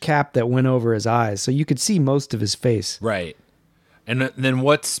English cap that went over his eyes, so you could see most of his face. Right. And then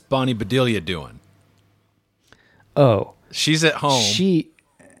what's Bonnie Bedelia doing? Oh. She's at home,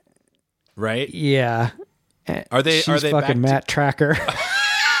 right? Yeah. Are they She's fucking fucking Matt Tracker.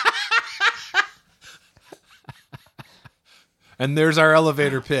 And there's our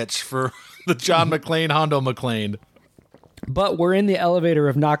elevator pitch for the John McClane, Hondo McClane. But we're in the elevator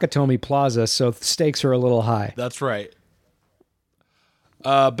of Nakatomi Plaza, so the stakes are a little high. That's right.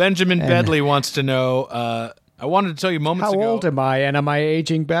 Benjamin Bedley wants to know, I wanted to tell you moments ago. How old am I, and am I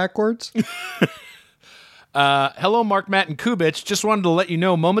aging backwards? Hello, Mark, Matt, and Kubich. Just wanted to let you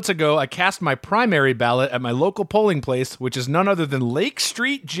know, moments ago, I cast my primary ballot at my local polling place, which is none other than Lake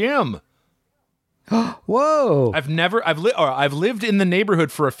Street Gym. Whoa! I've lived in the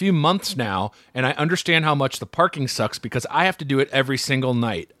neighborhood for a few months now, and I understand how much the parking sucks because I have to do it every single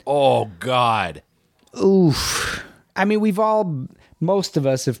night. Oh, God. Oof. I mean, most of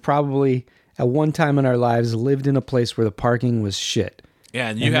us have probably, at one time in our lives, lived in a place where the parking was shit. Yeah,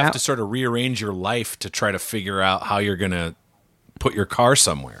 and you have to sort of rearrange your life to try to figure out how you're going to put your car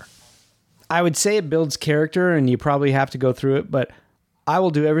somewhere. I would say it builds character, and you probably have to go through it, but I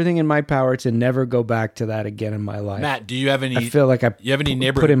will do everything in my power to never go back to that again in my life. Matt, do you have any? I feel like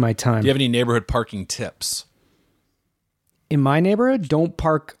put in my time. Do you have any neighborhood parking tips? In my neighborhood, don't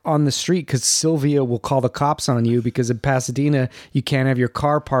park on the street because Sylvia will call the cops on you, because in Pasadena, you can't have your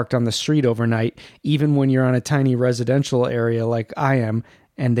car parked on the street overnight, even when you're on a tiny residential area like I am,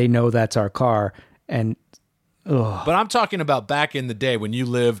 and they know that's our car. And But I'm talking about back in the day when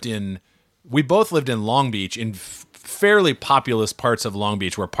we both lived in Long Beach, in fairly populous parts of Long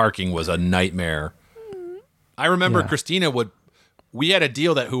Beach where parking was a nightmare. I remember Christina we had a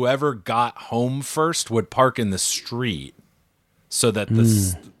deal that whoever got home first would park in the street. So that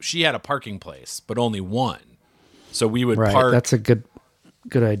she had a parking place, but only one. So we would park. That's a good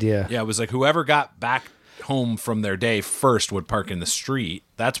idea. Yeah, it was like whoever got back home from their day first would park in the street.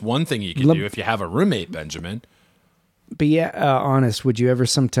 That's one thing you can do if you have a roommate, Benjamin. But yeah, honest, would you ever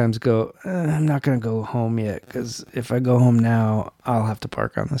sometimes go, I'm not going to go home yet, because if I go home now, I'll have to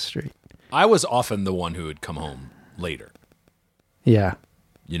park on the street? I was often the one who would come home later. Yeah.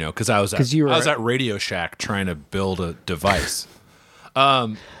 You know, because I was at Radio Shack trying to build a device.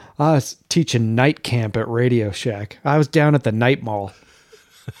 I was teaching night camp at Radio Shack. I was down at the night mall.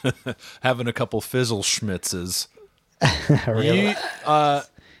 Having a couple fizzle schmitzes. Really?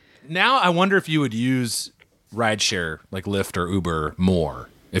 Now I wonder if you would use rideshare like Lyft or Uber more.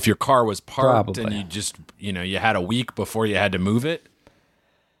 If your car was parked and you just, you had a week before you had to move it.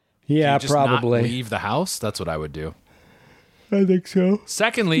 Yeah, just probably. Not leave the house. That's what I would do. I think so.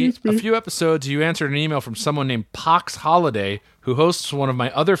 Secondly, a few episodes, you answered an email from someone named Pox Holiday, who hosts one of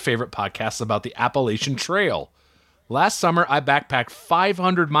my other favorite podcasts about the Appalachian Trail. Last summer, I backpacked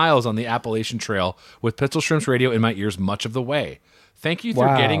 500 miles on the Appalachian Trail with Pistol Shrimps Radio in my ears much of the way. Thank you for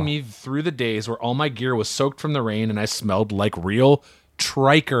getting me through the days where all my gear was soaked from the rain and I smelled like real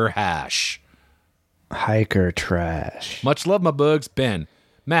triker hash. Hiker trash. Much love, my bugs. Ben.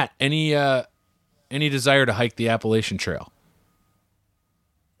 Matt, any desire to hike the Appalachian Trail?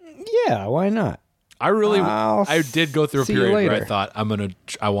 Yeah, why not? I did go through a see you period where I later. thought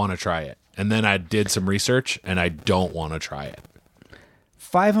I want to try it. And then I did some research and I don't want to try it.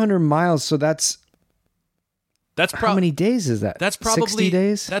 500 miles, so that's how many days is that? That's probably 60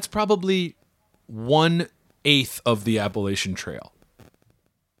 days? That's probably 1/8 of the Appalachian Trail.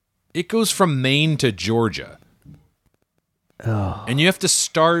 It goes from Maine to Georgia. Oh. And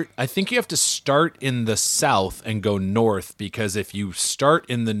I think you have to start in the south and go north, because if you start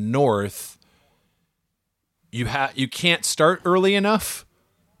in the north, you can't start early enough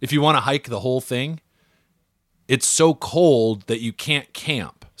if you want to hike the whole thing. It's so cold that you can't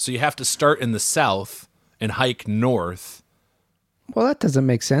camp. So you have to start in the south and hike north. Well, that doesn't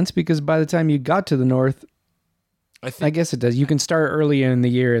make sense, because by the time you got to the north, I guess it does. You can start early in the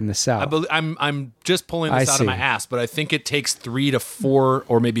year in the south. I'm just pulling this out of my ass, but I think it takes 3 to 4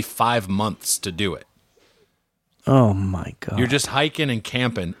 or maybe 5 months to do it. Oh my God. You're just hiking and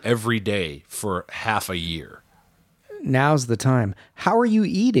camping every day for half a year. Now's the time. How are you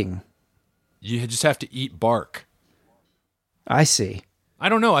eating? You just have to eat bark. I see. I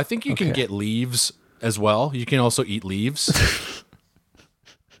don't know. I think you can get leaves as well. You can also eat leaves.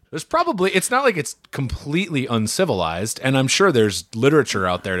 It's not like it's completely uncivilized, and I'm sure there's literature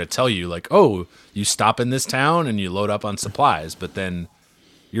out there to tell you, like, oh, you stop in this town and you load up on supplies, but then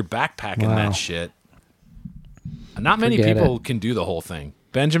you're backpacking that shit. Not many people can do the whole thing.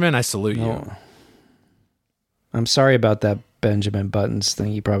 Benjamin, I salute you. I'm sorry about that Benjamin Buttons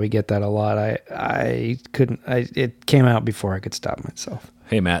thing. You probably get that a lot. It came out before I could stop myself.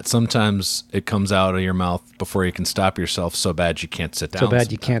 Hey, Matt, sometimes it comes out of your mouth before you can stop yourself so bad you can't sit down. So bad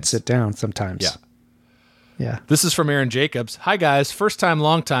you can't sit down sometimes. Yeah. This is from Aaron Jacobs. Hi, guys. First time,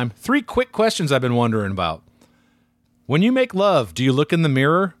 long time. 3 quick questions I've been wondering about. When you make love, do you look in the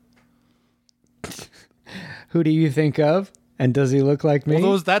mirror? Who do you think of? And does he look like me?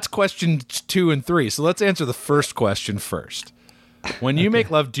 Well, that's question 2 and 3. So let's answer the first question first. When you make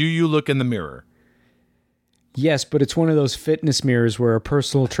love, do you look in the mirror? Yes, but it's one of those fitness mirrors where a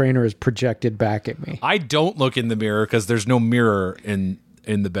personal trainer is projected back at me. I don't look in the mirror because there's no mirror in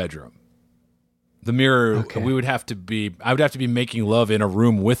the bedroom. The mirror, I would have to be making love in a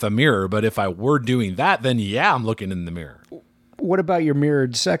room with a mirror. But if I were doing that, then yeah, I'm looking in the mirror. What about your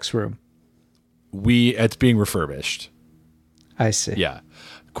mirrored sex room? It's being refurbished. I see. Yeah.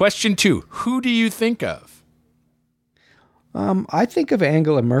 Question 2. Who do you think of? I think of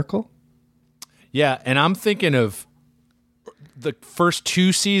Angela Merkel. Yeah, and I'm thinking of the first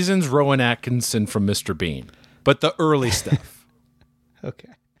 2 seasons, Rowan Atkinson from Mr. Bean. But the early stuff. Okay.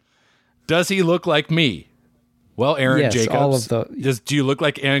 Does he look like me? Well, Aaron Yes, Jacobs. all of the. Do you look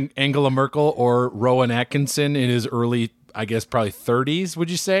like Angela Merkel or Rowan Atkinson in his early, I guess, probably 30s,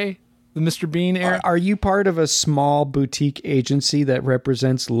 would you say? The Mr. Bean era? Are you part of a small boutique agency that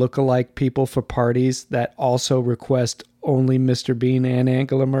represents lookalike people for parties that also request only Mr. Bean and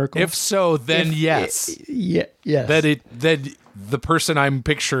Angela Merkel? If so, then yes. Yes. That the person I'm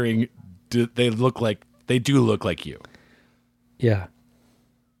picturing, they do look like you. Yeah.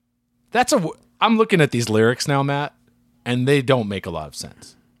 I'm looking at these lyrics now, Matt, and they don't make a lot of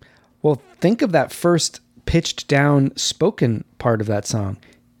sense. Well, think of that first pitched down spoken part of that song.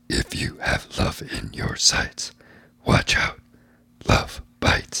 If you have love in your sights, watch out. Love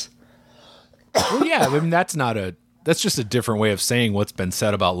bites. Well, yeah, I mean, that's just a different way of saying what's been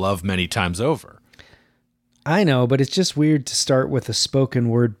said about love many times over. I know, but it's just weird to start with a spoken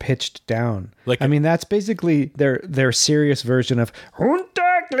word pitched down. Like, I mean, that's basically their serious version of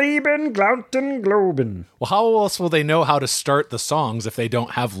Unterglieben, Glauten, Globen. Well, how else will they know how to start the songs if they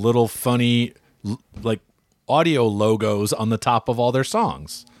don't have little funny, like, audio logos on the top of all their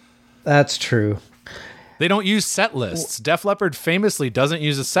songs? That's true. They don't use set lists. Def Leppard famously doesn't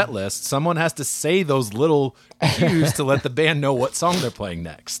use a set list. Someone has to say those little cues to let the band know what song they're playing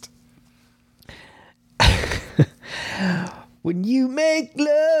next. When you make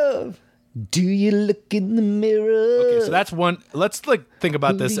love, do you look in the mirror? Okay, so that's one. Let's think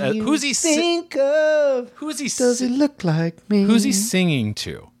about this. Who's he think of? Who's he? Does he look like me? Who's he singing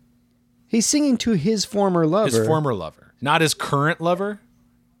to? He's singing to his former lover. His former lover, not his current lover.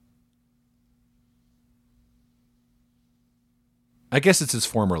 I guess it's his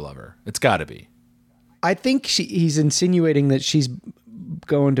former lover. It's got to be. I think he's insinuating that she's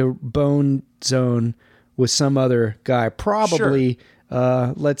going to bone zone with some other guy. Probably,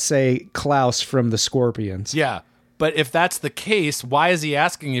 let's say, Klaus from the Scorpions. Yeah, but if that's the case, why is he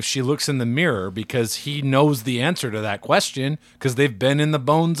asking if she looks in the mirror? Because he knows the answer to that question because they've been in the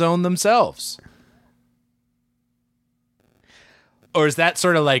bone zone themselves. Or is that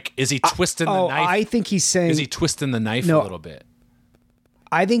sort of like, is he twisting the knife? I think he's saying... Is he twisting the knife a little bit?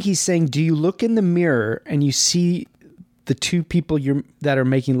 I think he's saying, do you look in the mirror and you see the two people that are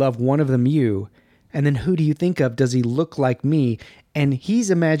making love, one of them you, and then who do you think of? Does he look like me? And he's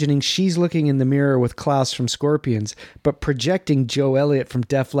imagining she's looking in the mirror with Klaus from Scorpions, but projecting Joe Elliott from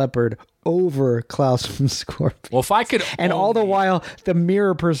Def Leppard over Klaus from Scorpions. Well, if I could... And all the while, the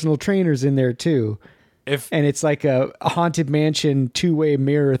mirror personal trainer's in there too. And it's like a Haunted Mansion two-way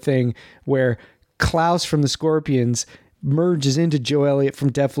mirror thing where Klaus from the Scorpions merges into Joe Elliott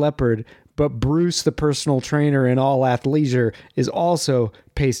from Def Leppard, but Bruce, the personal trainer in All Athleisure, is also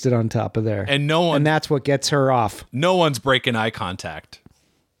pasted on top of there. And that's what gets her off. No one's breaking eye contact.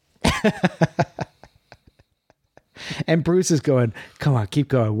 And Bruce is going, come on, keep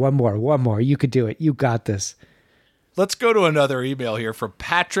going. One more. You could do it. You got this. Let's go to another email here from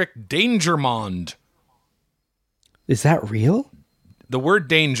Patrick Dangermond. Is that real? The word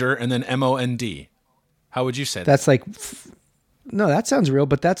danger and then M-O-N-D. How would you say that? That's like, no, that sounds real,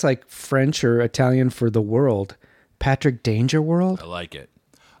 but that's like French or Italian for the world. Patrick Danger World? I like it.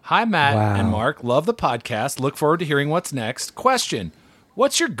 Hi, Matt and Mark. Love the podcast. Look forward to hearing what's next. Question.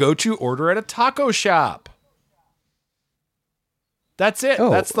 What's your go-to order at a taco shop? That's it.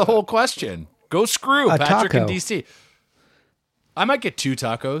 That's the whole question. Go screw, Patrick in DC. I might get 2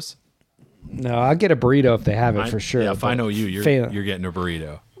 tacos. No, I'll get a burrito if they have it for sure. Yeah, if I know you, you're getting a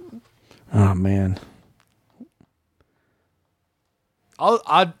burrito. Oh, man.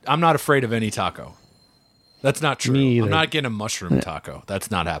 I'm not afraid of any taco. That's not true. Me either. I'm not getting a mushroom taco. That's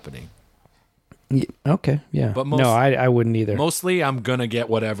not happening. Yeah, okay, yeah. But no, I wouldn't either. Mostly, I'm going to get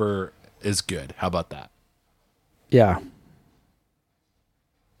whatever is good. How about that? Yeah.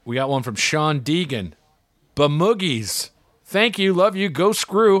 We got one from Sean Deegan. Bamoogies. Thank you. Love you. Go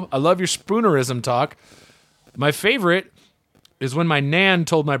screw. I love your spoonerism talk. My favorite is when my nan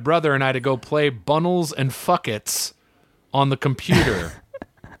told my brother and I to go play Bunnels and Fuckets on the computer.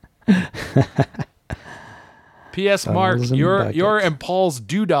 P.S. Mark, Tunnels and your buckets. and Paul's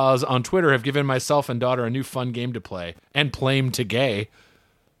doodahs on Twitter have given myself and daughter a new fun game to play and plame to gay.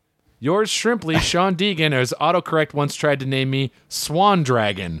 Yours shrimply, Sean Deegan, as autocorrect once tried to name me Swan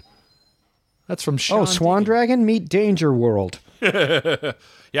Dragon. That's from Sean. Oh, Swan Deegan. Dragon, meet Danger World. Yeah,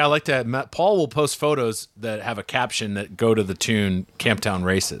 I like that. Paul will post photos that have a caption that go to the tune Camptown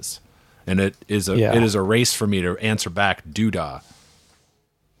Races. And it is a race for me to answer back doodah.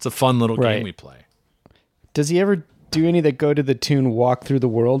 It's a fun little game we play. Does he ever do any that go to the tune Walk Through the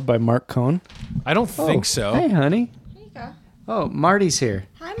World by Mark Cohn? I don't think so. Hey, honey. There you go. Oh, Marty's here.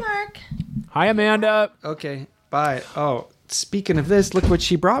 Hi, Mark. Hi, Amanda. Okay, bye. Oh, speaking of this, look what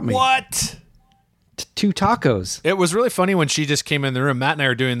she brought me. What? 2 tacos. It was really funny when she just came in the room. Matt and I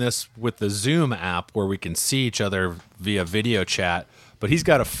are doing this with the Zoom app where we can see each other via video chat. But he's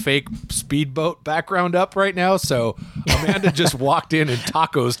got a fake speedboat background up right now, so Amanda just walked in and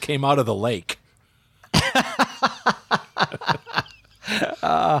tacos came out of the lake.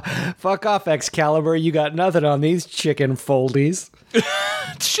 Fuck off, Excalibur. You got nothing on these chicken foldies.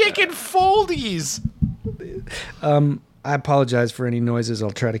 Chicken foldies! I apologize for any noises.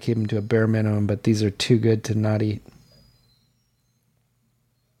 I'll try to keep them to a bare minimum, but these are too good to not eat.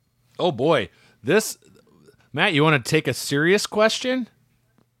 Oh, boy. Matt, you want to take a serious question?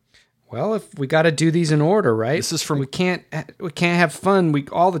 Well, if we got to do these in order, right? This is from- we can't have fun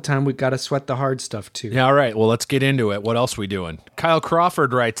all the time. We got to sweat the hard stuff too. Yeah, all right. Well, let's get into it. What else we doing? Kyle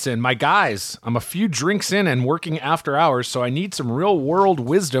Crawford writes in, my guys, I'm a few drinks in and working after hours, so I need some real world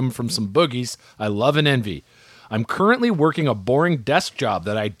wisdom from some boogies I love and envy. I'm currently working a boring desk job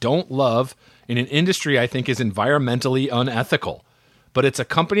that I don't love in an industry I think is environmentally unethical. But it's a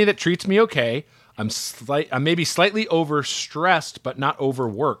company that treats me okay. I'm maybe slightly overstressed, but not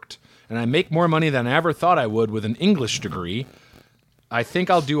overworked. And I make more money than I ever thought I would with an English degree. I think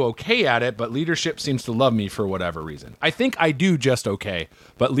I'll do okay at it, but leadership seems to love me for whatever reason. I think I do just okay,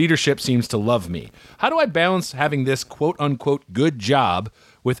 but leadership seems to love me. How do I balance having this quote-unquote good job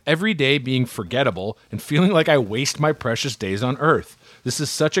with every day being forgettable and feeling like I waste my precious days on Earth? This is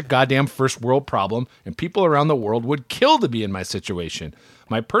such a goddamn first world problem, and people around the world would kill to be in my situation.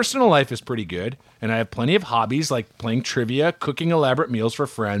 My personal life is pretty good, and I have plenty of hobbies like playing trivia, cooking elaborate meals for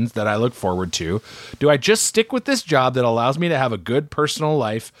friends that I look forward to. Do I just stick with this job that allows me to have a good personal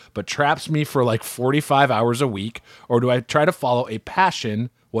life but traps me for like 45 hours a week, or do I try to follow a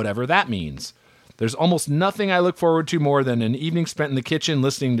passion, whatever that means? There's almost nothing I look forward to more than an evening spent in the kitchen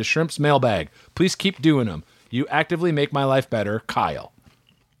listening to Shrimp's Mailbag. Please keep doing them. You actively make my life better, Kyle.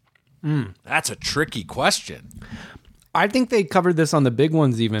 That's a tricky question. I think they covered this on the big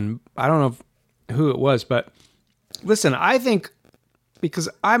ones even. I don't know who it was, but listen, I think because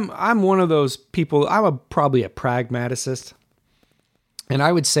I'm one of those people, probably a pragmaticist. And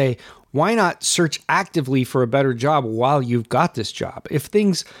I would say, why not search actively for a better job while you've got this job? If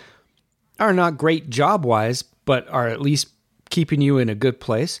things are not great job-wise, but are at least keeping you in a good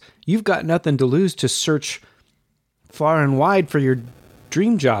place, you've got nothing to lose to search far and wide for your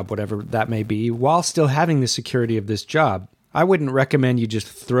dream job, whatever that may be, while still having the security of this job. I wouldn't recommend you just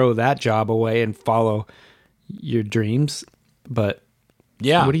throw that job away and follow your dreams, but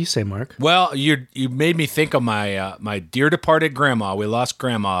yeah. What do you say, Mark? Well, you made me think of my my dear departed grandma. We lost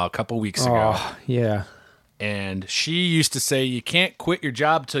grandma a couple weeks ago. Oh, yeah. And she used to say, you can't quit your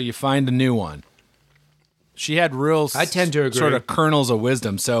job till you find a new one. She had real I tend to agree. sort of kernels of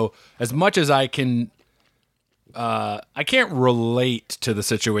wisdom. So as much as I can, I can't relate to the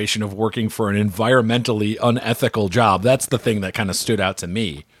situation of working for an environmentally unethical job. That's the thing that kind of stood out to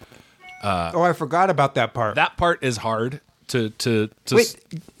me. I forgot about that part. That part is hard to Wait,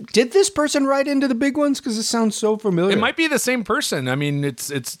 did this person write into the big ones? Because it sounds so familiar. It might be the same person. I mean,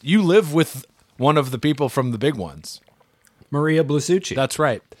 it's you live with one of the people from the big ones. Maria Blasucci. That's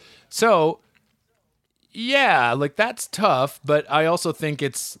right. So, yeah, like that's tough, but I also think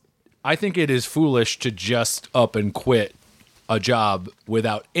I think it is foolish to just up and quit a job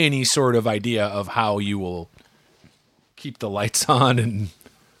without any sort of idea of how you will keep the lights on and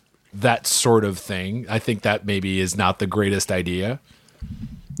that sort of thing. I think that maybe is not the greatest idea.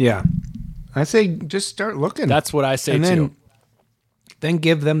 Yeah. I say just start looking. That's what I say and too. Then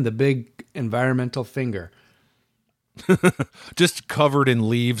give them the big environmental finger. Just covered in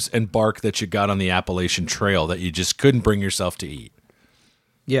leaves and bark that you got on the Appalachian Trail that you just couldn't bring yourself to eat.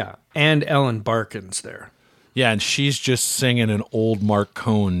 Yeah. And Ellen Barkin's there. Yeah, and she's just singing an old Mark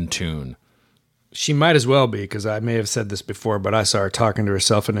Cohn tune. She might as well be, because I may have said this before, but I saw her talking to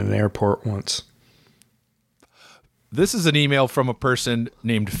herself in an airport once. This is an email from a person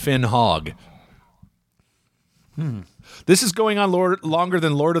named Finn Hogg. This is going on longer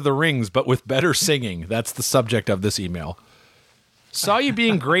than Lord of the Rings, but with better singing. That's the subject of this email. Saw you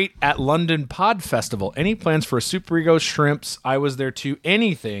being great at London Pod Festival. Any plans for a Super Ego Shrimps? I was there too.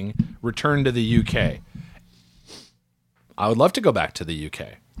 Anything? Return to the UK. I would love to go back to the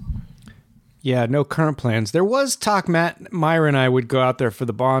UK. Yeah, no current plans. There was talk Matt, Myra, and I would go out there for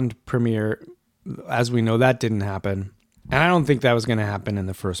the Bond premiere. As we know, that didn't happen. And I don't think that was going to happen in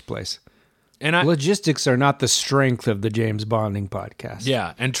the first place. And logistics are not the strength of the James Bonding podcast.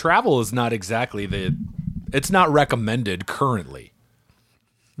 Yeah, and travel is not exactly it's not recommended currently.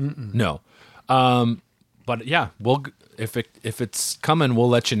 No. But yeah, if it's coming, we'll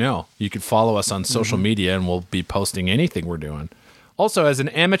let you know. You can follow us on social media and we'll be posting anything we're doing. Also, as an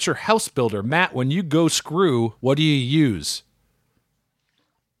amateur house builder, Matt, when you go screw, what do you use?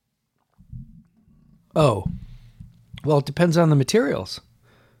 Oh, well, it depends on the materials.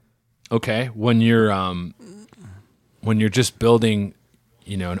 Okay, when you're just building,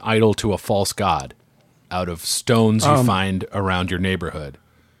 an idol to a false god out of stones you find around your neighborhood.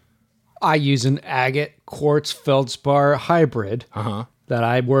 I use an agate quartz feldspar hybrid that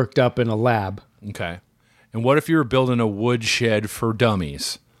I worked up in a lab. Okay. And what if you were building a wood shed for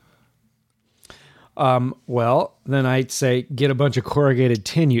dummies? Well, then I'd say get a bunch of corrugated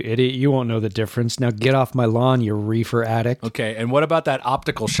tin, you idiot. You won't know the difference. Now get off my lawn, you reefer addict. Okay, and what about that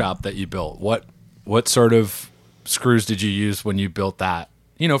optical shop that you built? What sort of screws did you use when you built that?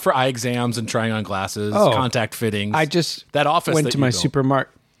 For eye exams and trying on glasses, contact fittings. I just that office went that to you my built.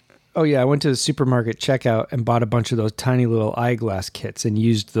 supermarket. Oh, yeah, I went to the supermarket checkout and bought a bunch of those tiny little eyeglass kits and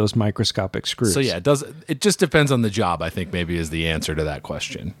used those microscopic screws. So, yeah, it just depends on the job, I think maybe is the answer to that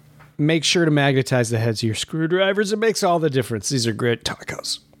question. Make sure to magnetize the heads of your screwdrivers. It makes all the difference. These are great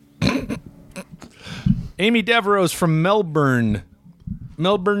tacos. Amy Devereaux's from Melbourne,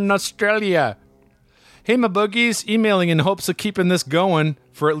 Australia. Hey, my boogies, emailing in hopes of keeping this going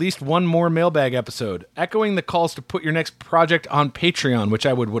for at least one more mailbag episode. Echoing the calls to put your next project on Patreon, which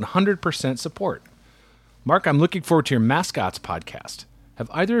I would 100% support. Mark, I'm looking forward to your Mascots podcast. Have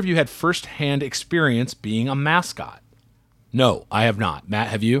either of you had first-hand experience being a mascot? No, I have not. Matt,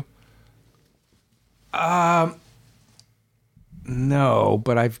 have you? No,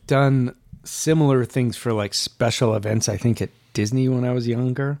 but I've done similar things for like special events, I think at Disney when I was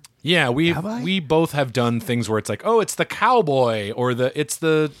younger. Yeah, we both have done things where it's like, oh, it's the cowboy or it's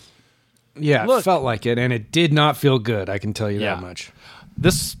the... Yeah, Look. it felt like it, and it did not feel good, I can tell you Yeah. that much.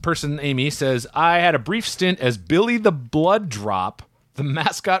 This person, Amy, says, I had a brief stint as Billy the Blood Drop, the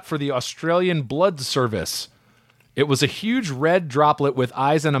mascot for the Australian Blood Service. It was a huge red droplet with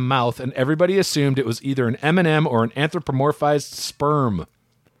eyes and a mouth, and everybody assumed it was either an M&M or an anthropomorphized sperm.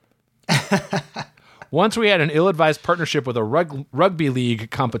 Once we had an ill-advised partnership with a rugby league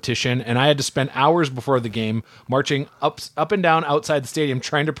competition, and I had to spend hours before the game marching up and down outside the stadium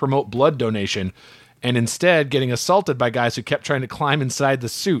trying to promote blood donation, and instead getting assaulted by guys who kept trying to climb inside the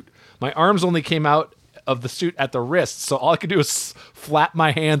suit. My arms only came out of the suit at the wrists, so all I could do was flap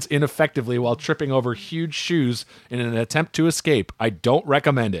my hands ineffectively while tripping over huge shoes in an attempt to escape. I don't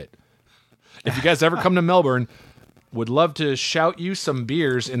recommend it. If you guys ever come to Melbourne, would love to shout you some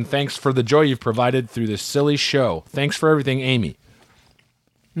beers and thanks for the joy you've provided through this silly show. Thanks for everything, Amy.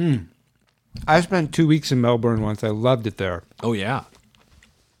 I spent 2 weeks in Melbourne once. I loved it there. Oh, yeah.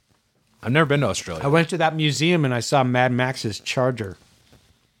 I've never been to Australia. I went to that museum and I saw Mad Max's Charger.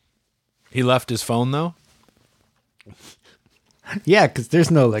 He left his phone, though? Yeah, because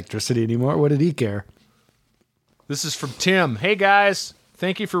there's no electricity anymore. What did he care? This is from Tim. Hey, guys.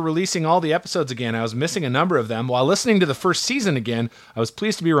 Thank you for releasing all the episodes again. I was missing a number of them. While listening to the first season again, I was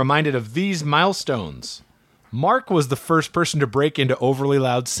pleased to be reminded of these milestones. Mark was the first person to break into overly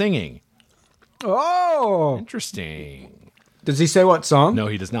loud singing. Oh! Interesting. Does he say what song? No,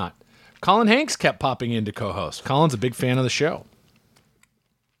 he does not. Colin Hanks kept popping in to co-host. Colin's a big fan of the show.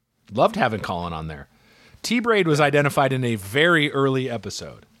 Loved having Colin on there. T-Braid was identified in a very early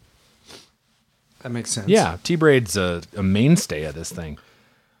episode. That makes sense. Yeah, T-Braid's a mainstay of this thing.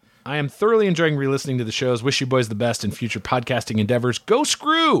 I am thoroughly enjoying re-listening to the shows. Wish you boys the best in future podcasting endeavors. Go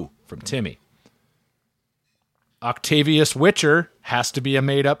screw! From Timmy. Octavius Witcher has to be a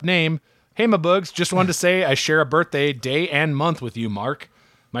made-up name. Hey, my bugs, just wanted to say I share a birthday, day, and month with you, Mark.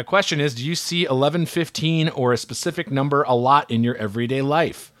 My question is, do you see 1115 or a specific number a lot in your everyday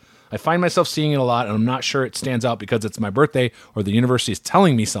life? I find myself seeing it a lot, and I'm not sure it stands out because it's my birthday or the university is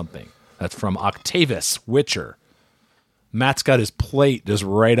telling me something. That's from Octavius Witcher. Matt's got his plate just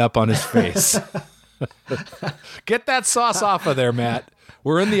right up on his face. Get that sauce off of there, Matt.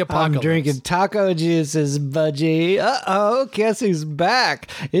 We're in the apocalypse. I'm drinking taco juices, budgie. Uh-oh, guess who's back?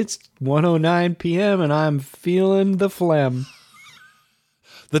 It's 1:09 p.m. and I'm feeling the phlegm.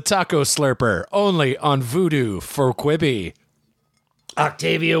 The Taco Slurper, only on Voodoo for Quibi.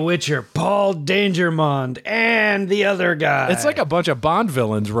 Octavia Witcher, Paul Dangermond, and the other guy. It's like a bunch of Bond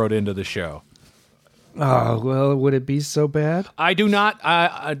villains wrote into the show. Oh, well, would it be so bad? I do not.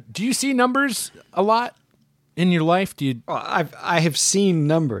 Do you see numbers a lot in your life? Do you? Well, I have seen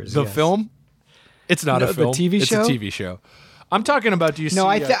numbers. The yes. film? It's not No, a film. the TV show? It's a TV show. I'm talking about. Do you No,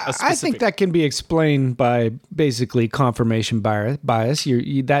 see? I I think that can be explained by basically confirmation bias.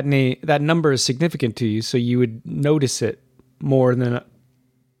 That number is significant to you, so you would notice it more than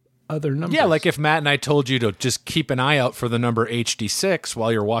other numbers. Yeah, like if Matt and I told you to just keep an eye out for the number HD6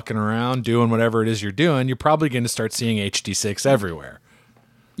 while you're walking around doing whatever it is you're doing, you're probably going to start seeing HD6 everywhere.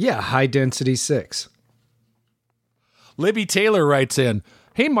 Yeah, high density 6. Libby Taylor writes in,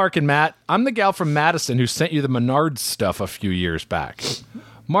 "Hey, Mark and Matt, I'm the gal from Madison who sent you the Menards stuff a few years back.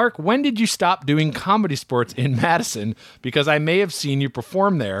 Mark, when did you stop doing comedy sports in Madison? Because I may have seen you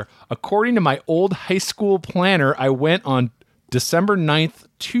perform there. According to my old high school planner, I went on December 9th,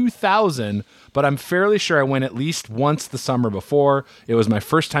 2000, but I'm fairly sure I went at least once the summer before. It was my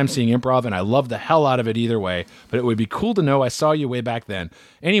first time seeing improv, and I loved the hell out of it either way, but it would be cool to know I saw you way back then.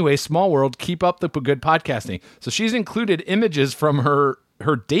 Anyway, small world, keep up the good podcasting." So she's included images from her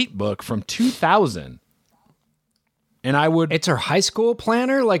date book from 2000. And I would... It's her high school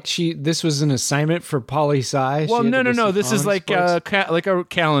planner? Like this was an assignment for poli sci? Well, no. This is like a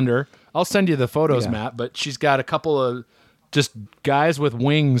calendar. I'll send you the photos, Yeah. Matt, but she's got a couple of just guys with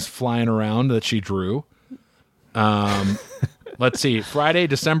wings flying around that she drew. Let's see. Friday,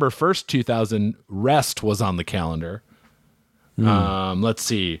 December 1st, 2000, Rest was on the calendar. Let's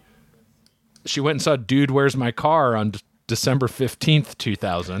see. She went and saw Dude, Where's My Car on December 15th,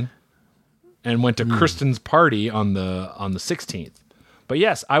 2000, and went to Kristen's party on the 16th. But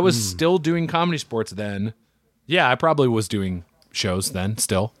yes, I was still doing comedy sports then. Yeah, I probably was doing shows then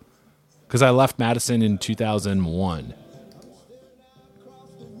still, because I left Madison in 2001.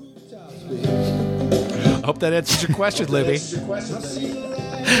 I hope that answers your question, Libby.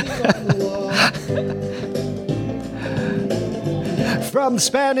 From the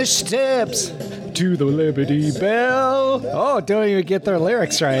Spanish Steps to the Liberty Bell. Oh, don't even get their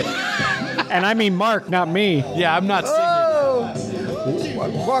lyrics right. And I mean Mark, not me. Yeah, I'm not singing.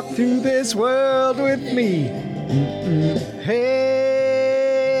 Oh, walk through this world with me.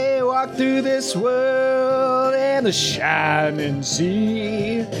 Hey, walk through this world and the shining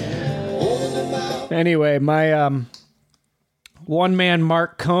sea. Anyway, my one-man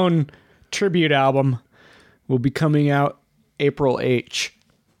Mark Cohn tribute album will be coming out April 8th.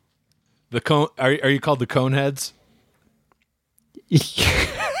 The cone? Are you called the Coneheads?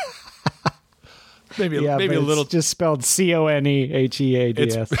 Maybe Yeah, a but little. it's just spelled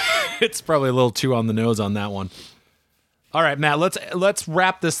Coneheads. It's probably a little too on the nose on that one. All right, Matt. Let's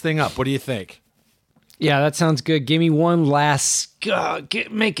wrap this thing up. What do you think? Yeah, that sounds good. Give me one last.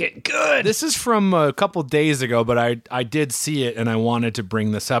 Make it good. This is from a couple days ago, but I did see it and I wanted to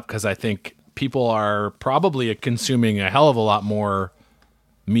bring this up because I think people are probably consuming a hell of a lot more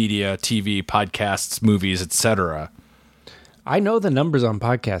media, TV, podcasts, movies, etc. I know the numbers on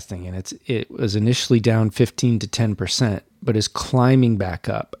podcasting, and it was initially down 15 to 10%, but is climbing back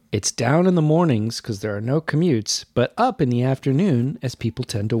up. It's down in the mornings because there are no commutes, but up in the afternoon as people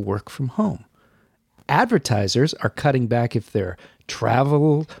tend to work from home. Advertisers are cutting back if they're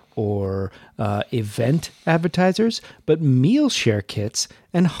travel or event advertisers, but meal share kits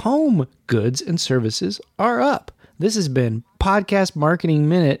and home goods and services are up. This has been Podcast Marketing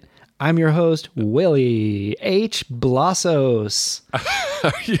Minute. I'm your host, Willie H. Blassos.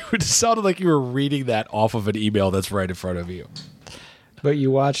 It sounded like you were reading that off of an email that's right in front of you. But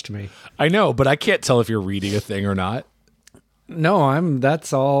you watched me. I know, but I can't tell if you're reading a thing or not. No,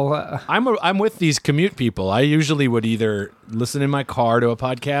 that's all. I'm with these commute people. I usually would either listen in my car to a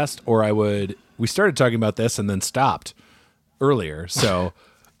podcast or we started talking about this and then stopped earlier. So,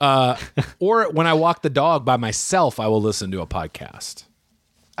 or when I walk the dog by myself, I will listen to a podcast.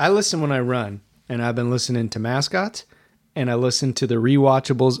 I listen when I run, and I've been listening to Mascots, and I listened to the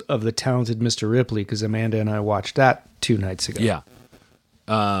rewatchables of The Talented Mr. Ripley because Amanda and I watched that 2 nights ago. Yeah.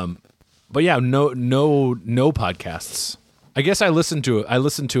 But yeah, no podcasts. I guess I listened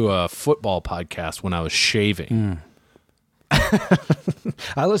to a football podcast when I was shaving.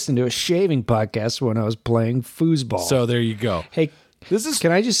 I listened to a shaving podcast when I was playing foosball. So there you go. Hey, This is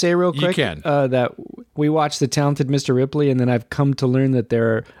Can I just say real You quick can. that we watched The Talented Mr. Ripley, and then I've come to learn that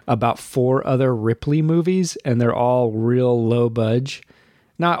there are about 4 other Ripley movies, and they're all real low budge.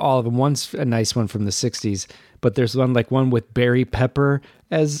 Not all of them. One's a nice one from the 60s, but there's one with Barry Pepper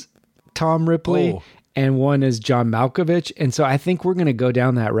as Tom Ripley, Oh. and one is John Malkovich. And so I think we're going to go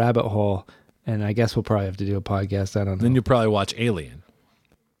down that rabbit hole, and I guess we'll probably have to do a podcast. I don't know. Then you'll probably watch Alien.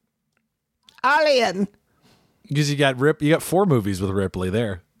 Alien! Because you got 4 movies with Ripley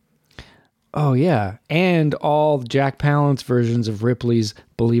there. Oh, yeah. And all Jack Palance versions of Ripley's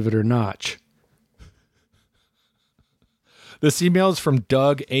Believe It or Not. This email is from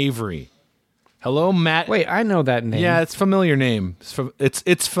Doug Avery. Hello, Matt. Wait, I know that name. Yeah, it's familiar name.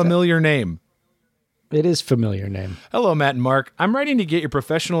 It's familiar name. It is familiar name. Hello, Matt and Mark. I'm writing to get your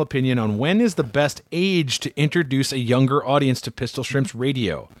professional opinion on when is the best age to introduce a younger audience to Pistol Shrimps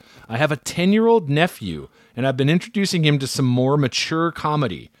Radio. I have a 10-year-old nephew, and I've been introducing him to some more mature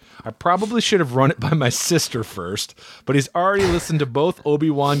comedy. I probably should have run it by my sister first, but he's already listened to both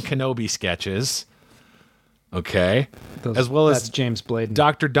Obi-Wan Kenobi sketches. Okay. As well That's as James Bladen.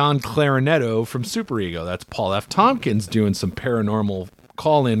 Dr. Don Clarinetto from Super Ego. That's Paul F. Tompkins doing some paranormal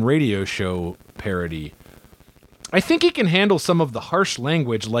call-in radio show parody. I think he can handle some of the harsh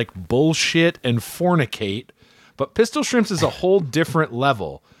language like bullshit and fornicate, but Pistol Shrimps is a whole different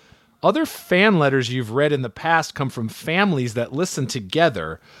level. Other fan letters you've read in the past come from families that listen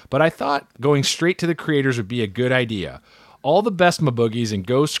together, but I thought going straight to the creators would be a good idea. All the best, my boogies, and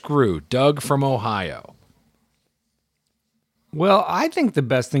go screw. Doug from Ohio. Well, I think the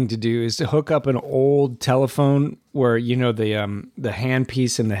best thing to do is to hook up an old telephone where, you know, the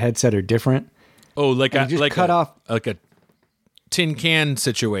handpiece and the headset are different. Oh, like And just cut off like a tin can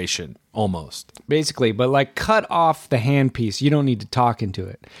situation, almost. basically, but like cut off the handpiece. You don't need to talk into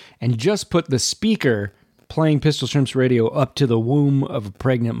it, and just put the speaker playing Pistol Shrimps Radio up to the womb of a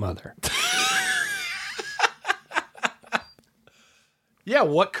pregnant mother. Yeah,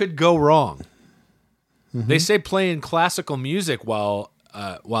 what could go wrong? They say playing classical music while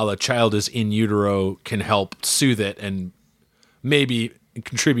a child is in utero can help soothe it and maybe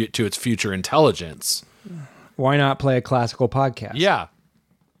contribute to its future intelligence. Why not play a classical podcast? Yeah.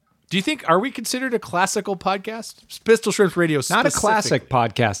 Do you think, are we considered a classical podcast? Pistol Shrimps Radio Not a classic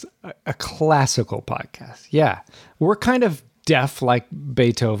podcast, a classical podcast. Yeah. We're kind of deaf like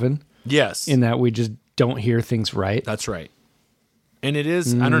Beethoven Yes. in that we just don't hear things right. That's right. And it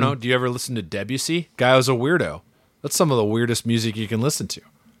is, I don't know, do you ever listen to Debussy? Guy was a weirdo. That's some of the weirdest music you can listen to.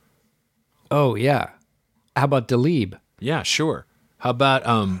 Oh, yeah. How about Dalib? Yeah, sure. How about,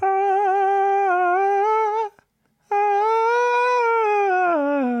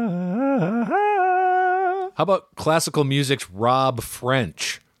 how about classical music's Rob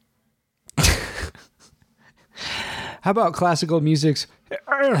French? How about classical music's...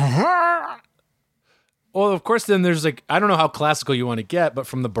 Well, of course, then there's like, I don't know how classical you want to get, but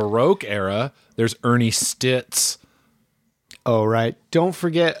from the Baroque era, there's Ernie Stitz. Oh, right. Don't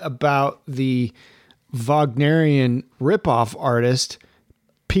forget about the Wagnerian ripoff artist,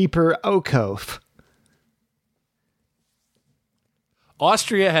 Pieper Okof.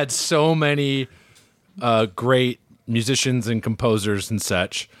 Austria had so many great musicians and composers and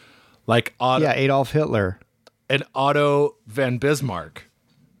such, like Otto, Yeah, Adolf Hitler. and Otto van Bismarck.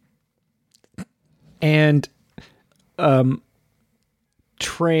 And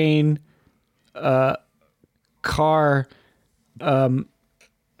train, car,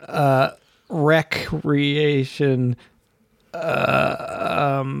 recreation,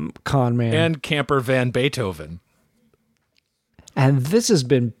 con man. And Camper van Beethoven. And this has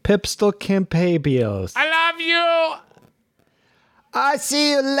been Pipstal Campabios. I love you. I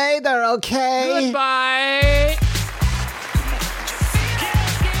see you later, okay? Goodbye.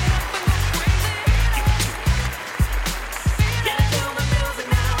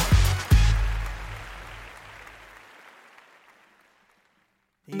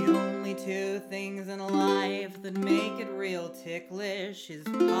 The only two things in life that make it real ticklish is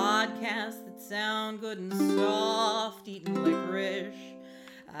podcasts that sound good and soft, eating licorice.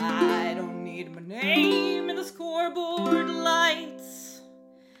 I don't need my name in the scoreboard lights.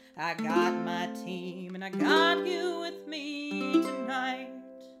 I got my team and I got you with me tonight.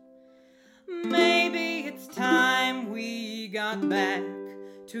 Maybe it's time we got back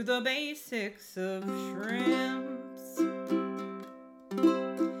to the basics of shrimps.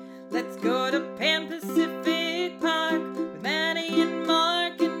 Let's go to Pan Pacific Park with Maddie and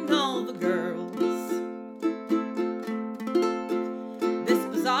Mark and all the girls. This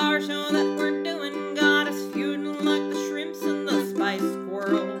bizarre show that we're doing got us feuding like the shrimps and the spice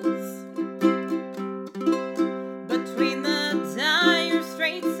squirrels. Between the time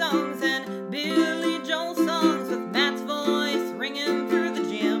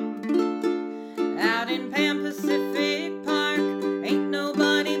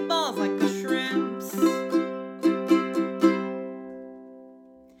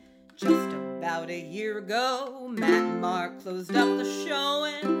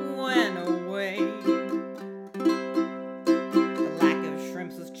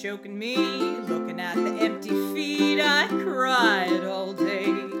choking me. Looking at the empty feet, I cried all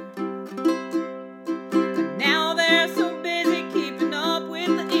day. But now they're so busy keeping up with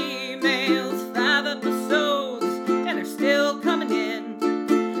the emails. 5 episodes, and they're still coming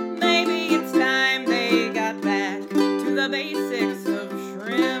in. Maybe it's time they got back to the basics of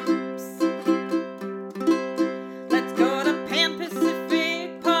shrimps. Let's go to Pan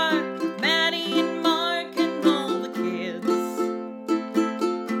Pacific Park with Maddie and Mark and all the kids.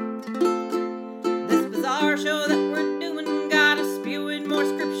 This bizarre show that we're doing got us spewing more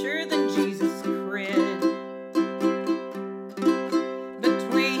scripture than Jesus crid.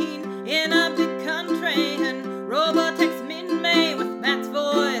 Between In a Big Country and Robotex Min-May with Matt's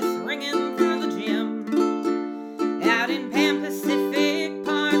voice ringing through the gym. Out in Pan Pacific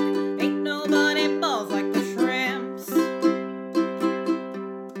Park, ain't nobody balls like the shrimps.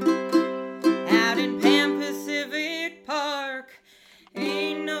 Out in Pan Pacific Park,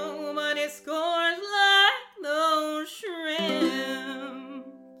 ain't nobody scores like those shrimps.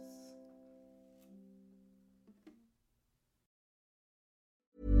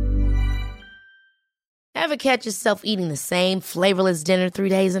 Ever catch yourself eating the same flavorless dinner 3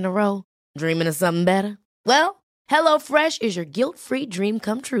 days in a row? Dreaming of something better? Well, HelloFresh is your guilt-free dream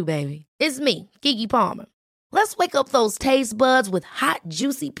come true, baby. It's me, Keke Palmer. Let's wake up those taste buds with hot,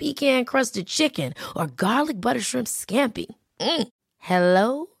 juicy pecan-crusted chicken or garlic butter shrimp scampi.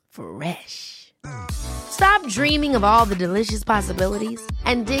 Hello Fresh. Stop dreaming of all the delicious possibilities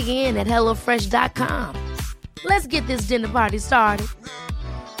and dig in at HelloFresh.com. Let's get this dinner party started.